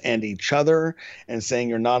awareness and each other and saying,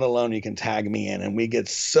 you're not alone. You can tag me in. And we get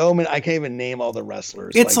so many, I can't even name all the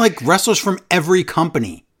wrestlers. It's like wrestlers from every company.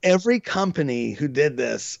 Every company who did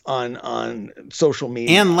this on social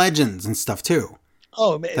media and legends and stuff too.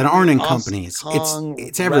 Oh, man, that aren't in companies. Kong,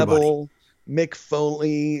 it's everybody. Rebel, Mick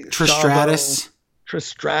Foley, Trish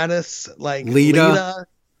Stratus, like Lita,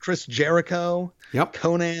 Chris Jericho, yep,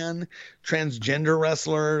 Conan, transgender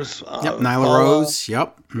wrestlers, yep, Nyla Rose,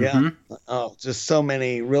 yep, yeah, oh, just so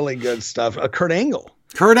many really good stuff. Kurt Angle.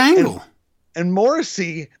 And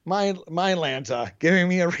Morrissey, my Lanta, giving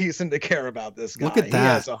me a reason to care about this guy. Look at that. He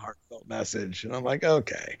has a heartfelt message. And I'm like,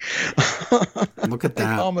 okay. Look at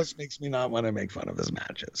that. It almost makes me not want to make fun of his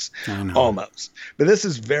matches. I know. Almost. But this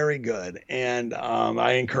is very good. And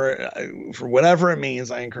I encourage, for whatever it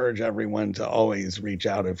means, I encourage everyone to always reach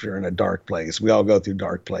out if you're in a dark place. We all go through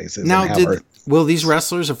dark places. Now, will these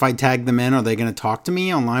wrestlers, if I tag them in, are they going to talk to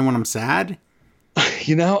me online when I'm sad? I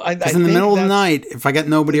in the middle of the night, if I get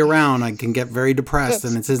nobody around, I can get very depressed,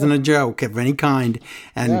 and this isn't a joke of any kind.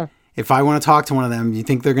 And if I want to talk to one of them, you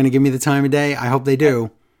think they're going to give me the time of day? I hope they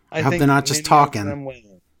do. I hope they're not just talking.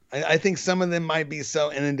 I think some of them might be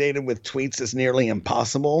so inundated with tweets it's nearly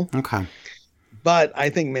impossible. Okay. But I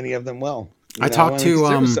think many of them will. I talked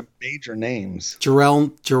to some major names.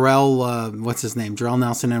 Jarrell, what's his name? Jarrell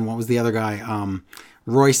Nelson, and what was the other guy?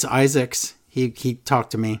 Royce Isaacs. He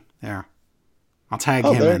talked to me there. I'll tag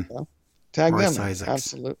him in. Tag Royce them. Isaacs.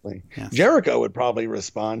 Absolutely. Yes. Jericho would probably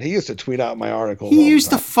respond. He used to tweet out my articles. He used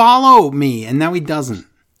to follow me, and now he doesn't.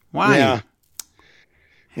 Why? Yeah.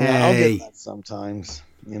 Hey. Yeah, I'll get that sometimes.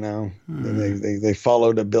 They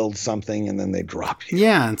follow to build something, and then they drop you.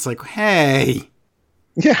 Yeah, it's like, hey.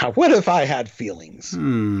 Yeah, what if I had feelings?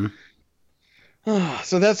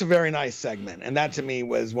 So that's a very nice segment, and that to me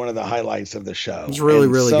was one of the highlights of the show. It's really,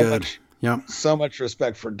 really good. So much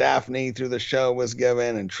respect for Daphne through the show was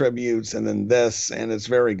given, and tributes, and then this, and it's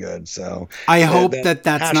very good. So I hope that's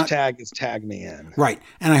hashtag is tag me in. Right.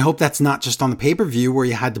 And I hope that's not just on the pay-per-view where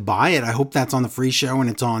you had to buy it. I hope that's on the free show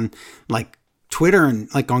and it's on like Twitter and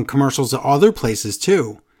like on commercials at other places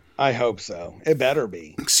too. I hope so. It better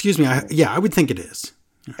be. Excuse me. I would think it is.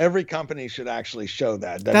 Every company should actually show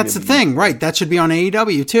that. That's the thing, right? That should be on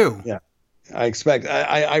AEW too. Yeah. I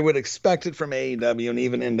would expect it from AEW and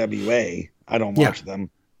even NWA. I don't watch them,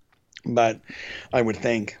 but I would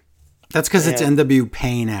think. That's because it's NW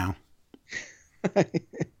Pay now.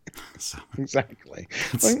 So. Exactly.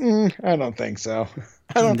 I don't think so.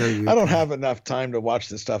 I don't have enough time to watch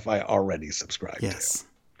the stuff I already subscribe to.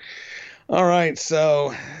 All right,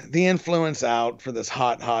 so the influence out for this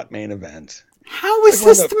hot main event. How is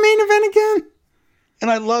this the main event again?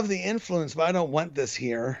 And I love the influence, but I don't want this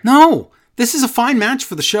here. No. This is a fine match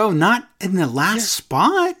for the show, not in the last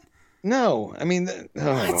spot. No, I mean,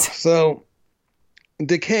 so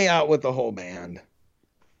Decay out with the whole band,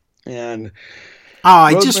 and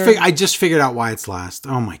I just figured out why it's last.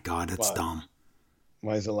 Oh my god, it's dumb.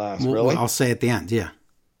 Why is it last? Really? I'll say at the end. Yeah.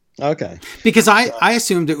 Okay. Because I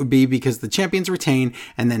assumed it would be because the champions retain,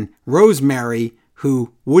 and then Rosemary,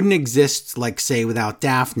 who wouldn't exist, like say without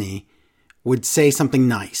Daphne, would say something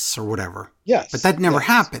nice or whatever. Yes. But that never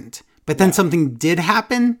happened. But then something did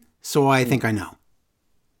happen, so I think I know.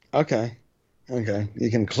 Okay. You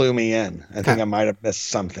can clue me in. I think I might have missed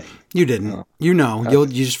something. You didn't. Oh. You know.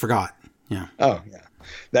 You just forgot. Yeah. Oh, yeah.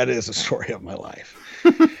 That is a story of my life.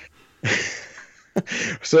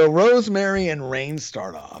 So Rosemary and Rain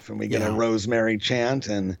start off, and we get a Rosemary chant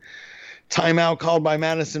and timeout called by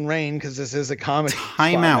Madison Rain because this is a comedy.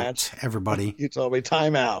 Timeout, everybody. You told me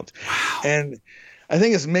timeout. Wow. And I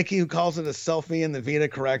think it's Mickey who calls it a selfie, and the Vita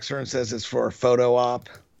corrects her and says it's for a photo op.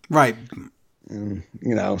 Right. And,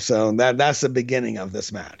 so that's the beginning of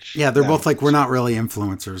this match. Yeah, they're both like, we're not really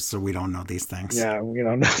influencers, so we don't know these things. Yeah, we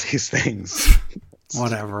don't know these things.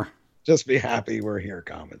 Whatever. Just be happy we're here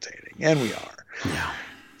commentating, and we are. Yeah.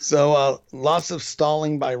 So lots of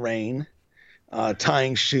stalling by Rain,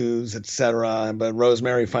 tying shoes, etc. But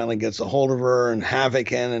Rosemary finally gets a hold of her, and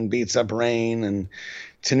Havoc in and beats up Rain, and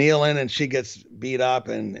Tenille in, and she gets beat up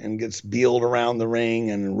and gets beeled around the ring,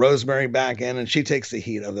 and Rosemary back in, and she takes the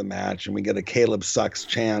heat of the match, and we get a Caleb sucks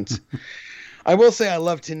chant. I will say I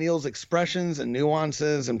love Tenille's expressions and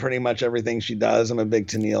nuances and pretty much everything she does. I'm a big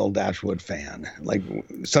Tenille Dashwood fan. Like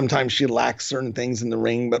sometimes she lacks certain things in the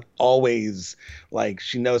ring, but always like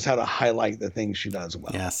she knows how to highlight the things she does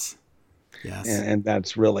well. Yes. Yes. And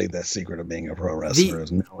that's really the secret of being a pro wrestler.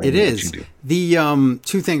 It is. The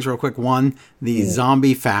two things real quick. One, the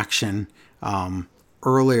zombie faction.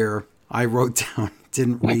 Earlier I wrote down,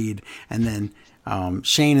 didn't read, and then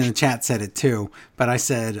Shane in the chat said it too. But I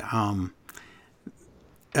said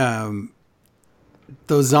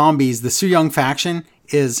those zombies, the Su Yung faction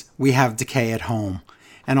is we have Decay at home.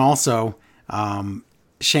 And also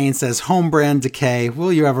Shane says home brand Decay,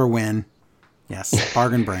 will you ever win? Yes,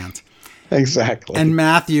 bargain brand. Exactly. And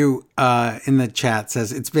Matthew in the chat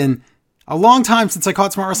says it's been a long time since I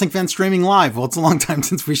caught Smart Wrestling Fans streaming live. Well, it's a long time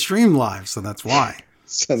since we streamed live, so that's why.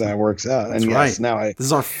 So that works out. That's and yes, right. Now this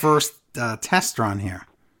is our first test run here.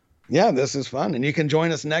 Yeah, this is fun. And you can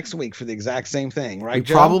join us next week for the exact same thing, right,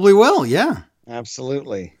 Joe? Probably will, yeah.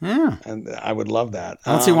 Absolutely. Yeah. And I would love that.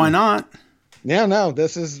 I don't see why not. Yeah, no,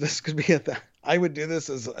 this could be I would do this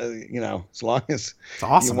as long as it's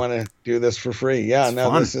awesome. You want to do this for free. Yeah, it's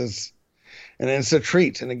fun. This is, and it's a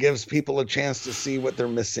treat, and it gives people a chance to see what they're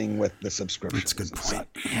missing with the subscription. That's a good point.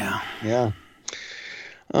 Yeah. Yeah.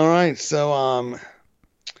 All right. So,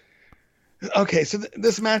 okay, so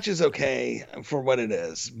this match is okay for what it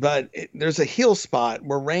is, but there's a heel spot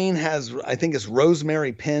where Rain has, I think it's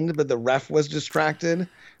Rosemary pinned, but the ref was distracted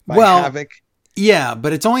by Havoc. Yeah,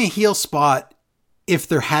 but it's only a heel spot if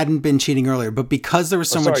there hadn't been cheating earlier. But because there was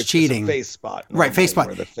so much cheating, it's a face spot, right? Face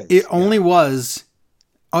spot. It only was.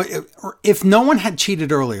 If no one had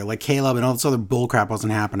cheated earlier, like Caleb and all this other bullcrap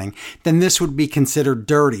wasn't happening, then this would be considered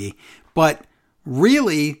dirty. But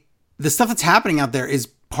really, the stuff that's happening out there is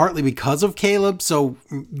partly because of Caleb, so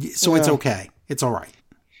it's okay. It's all right.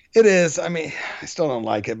 It is. I mean, I still don't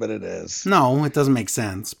like it, but it is. No, it doesn't make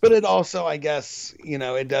sense. But it also, I guess,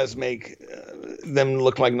 it does make them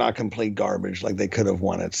look like not complete garbage, like they could have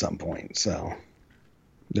won at some point. So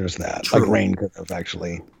there's that. True. Like Rain could have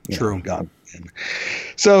actually gone in.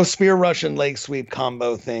 So spear rush and leg sweep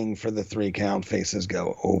combo thing for the 3 count. Faces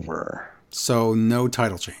go over. So no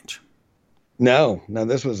title change. No,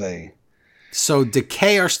 this was a... So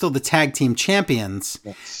Decay are still the tag team champions.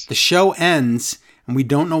 Yes. The show ends, and we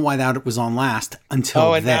don't know why that was on last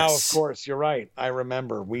until this. Now, of course, you're right. I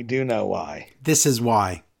remember. We do know why. This is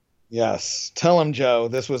why. Yes. Tell him, Joe.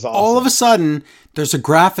 This was awesome. All of a sudden, there's a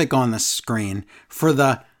graphic on the screen for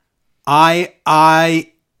the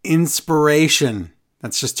I Inspiration.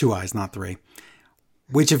 That's just 2 eyes, not 3.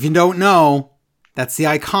 Which, if you don't know, that's the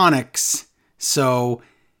Iconics. So,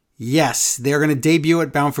 yes, they're going to debut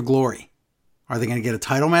at Bound for Glory. Are they going to get a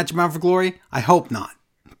title match at Bound for Glory? I hope not.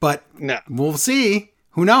 But no. We'll see.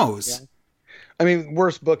 Who knows? Yeah. I mean,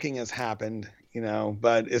 worse booking has happened,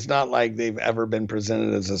 but it's not like they've ever been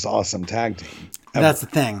presented as this awesome tag team. Ever. That's the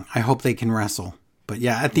thing. I hope they can wrestle. But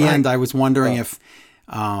yeah, at the end, I was wondering if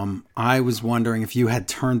you had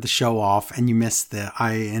turned the show off and you missed the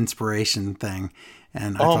Inspiration thing.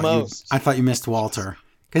 And I thought you missed Walter.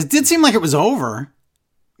 Because it did seem like it was over.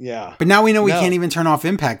 Yeah. But now we know we can't even turn off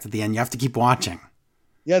Impact at the end. You have to keep watching.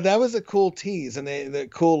 Yeah, that was a cool tease and the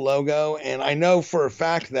cool logo. And I know for a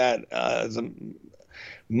fact that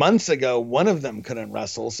months ago, one of them couldn't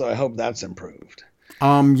wrestle. So I hope that's improved.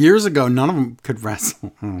 Years ago, none of them could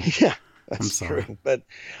wrestle. Yeah, that's true. But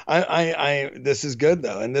this is good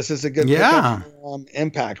though. And this is a good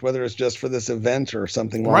Impact, whether it's just for this event or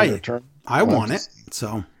something longer term. I want it.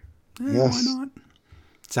 So yes. Why not?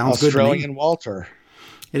 Sounds good to me. Australian Walter.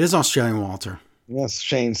 It is Australian Walter. Yes,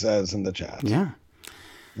 Shane says in the chat. Yeah.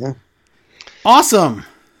 Yeah. Awesome.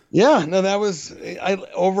 Yeah, no, that was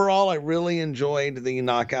overall I really enjoyed the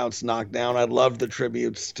knockouts, knockdown. I loved the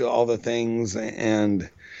tributes to all the things and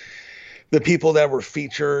the people that were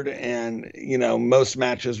featured, and most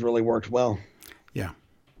matches really worked well. Yeah.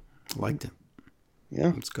 I liked it.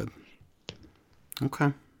 Yeah. It's good.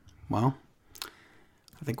 Okay. Well,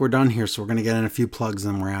 I think we're done here, so we're going to get in a few plugs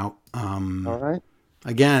and we're out. All right.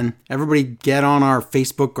 Again, everybody get on our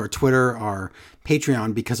Facebook or Twitter or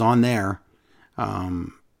Patreon, because on there,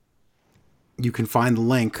 you can find the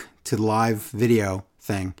link to the live video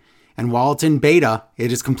thing. And while it's in beta,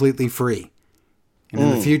 it is completely free. And in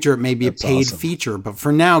the future, it may be a paid feature. But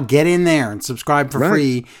for now, get in there and subscribe for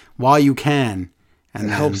free while you can. And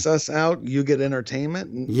it helps us out. You get entertainment.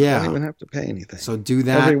 And you don't even have to pay anything. So do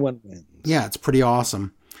that. Everyone wins. Yeah, it's pretty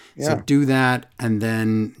awesome. Yeah. So do that and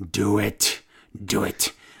then do it. Do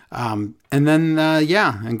it. And then,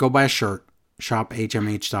 and go buy a shirt.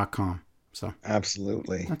 ShopHMH.com. So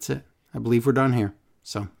absolutely. That's it. I believe we're done here.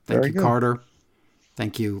 So thank you, Carter.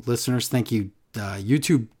 Thank you, listeners. Thank you,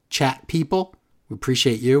 YouTube chat people. We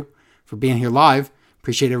appreciate you for being here live.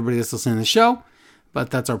 Appreciate everybody that's listening to the show. But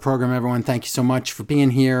that's our program, everyone. Thank you so much for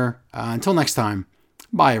being here. Until next time.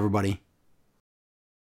 Bye, everybody.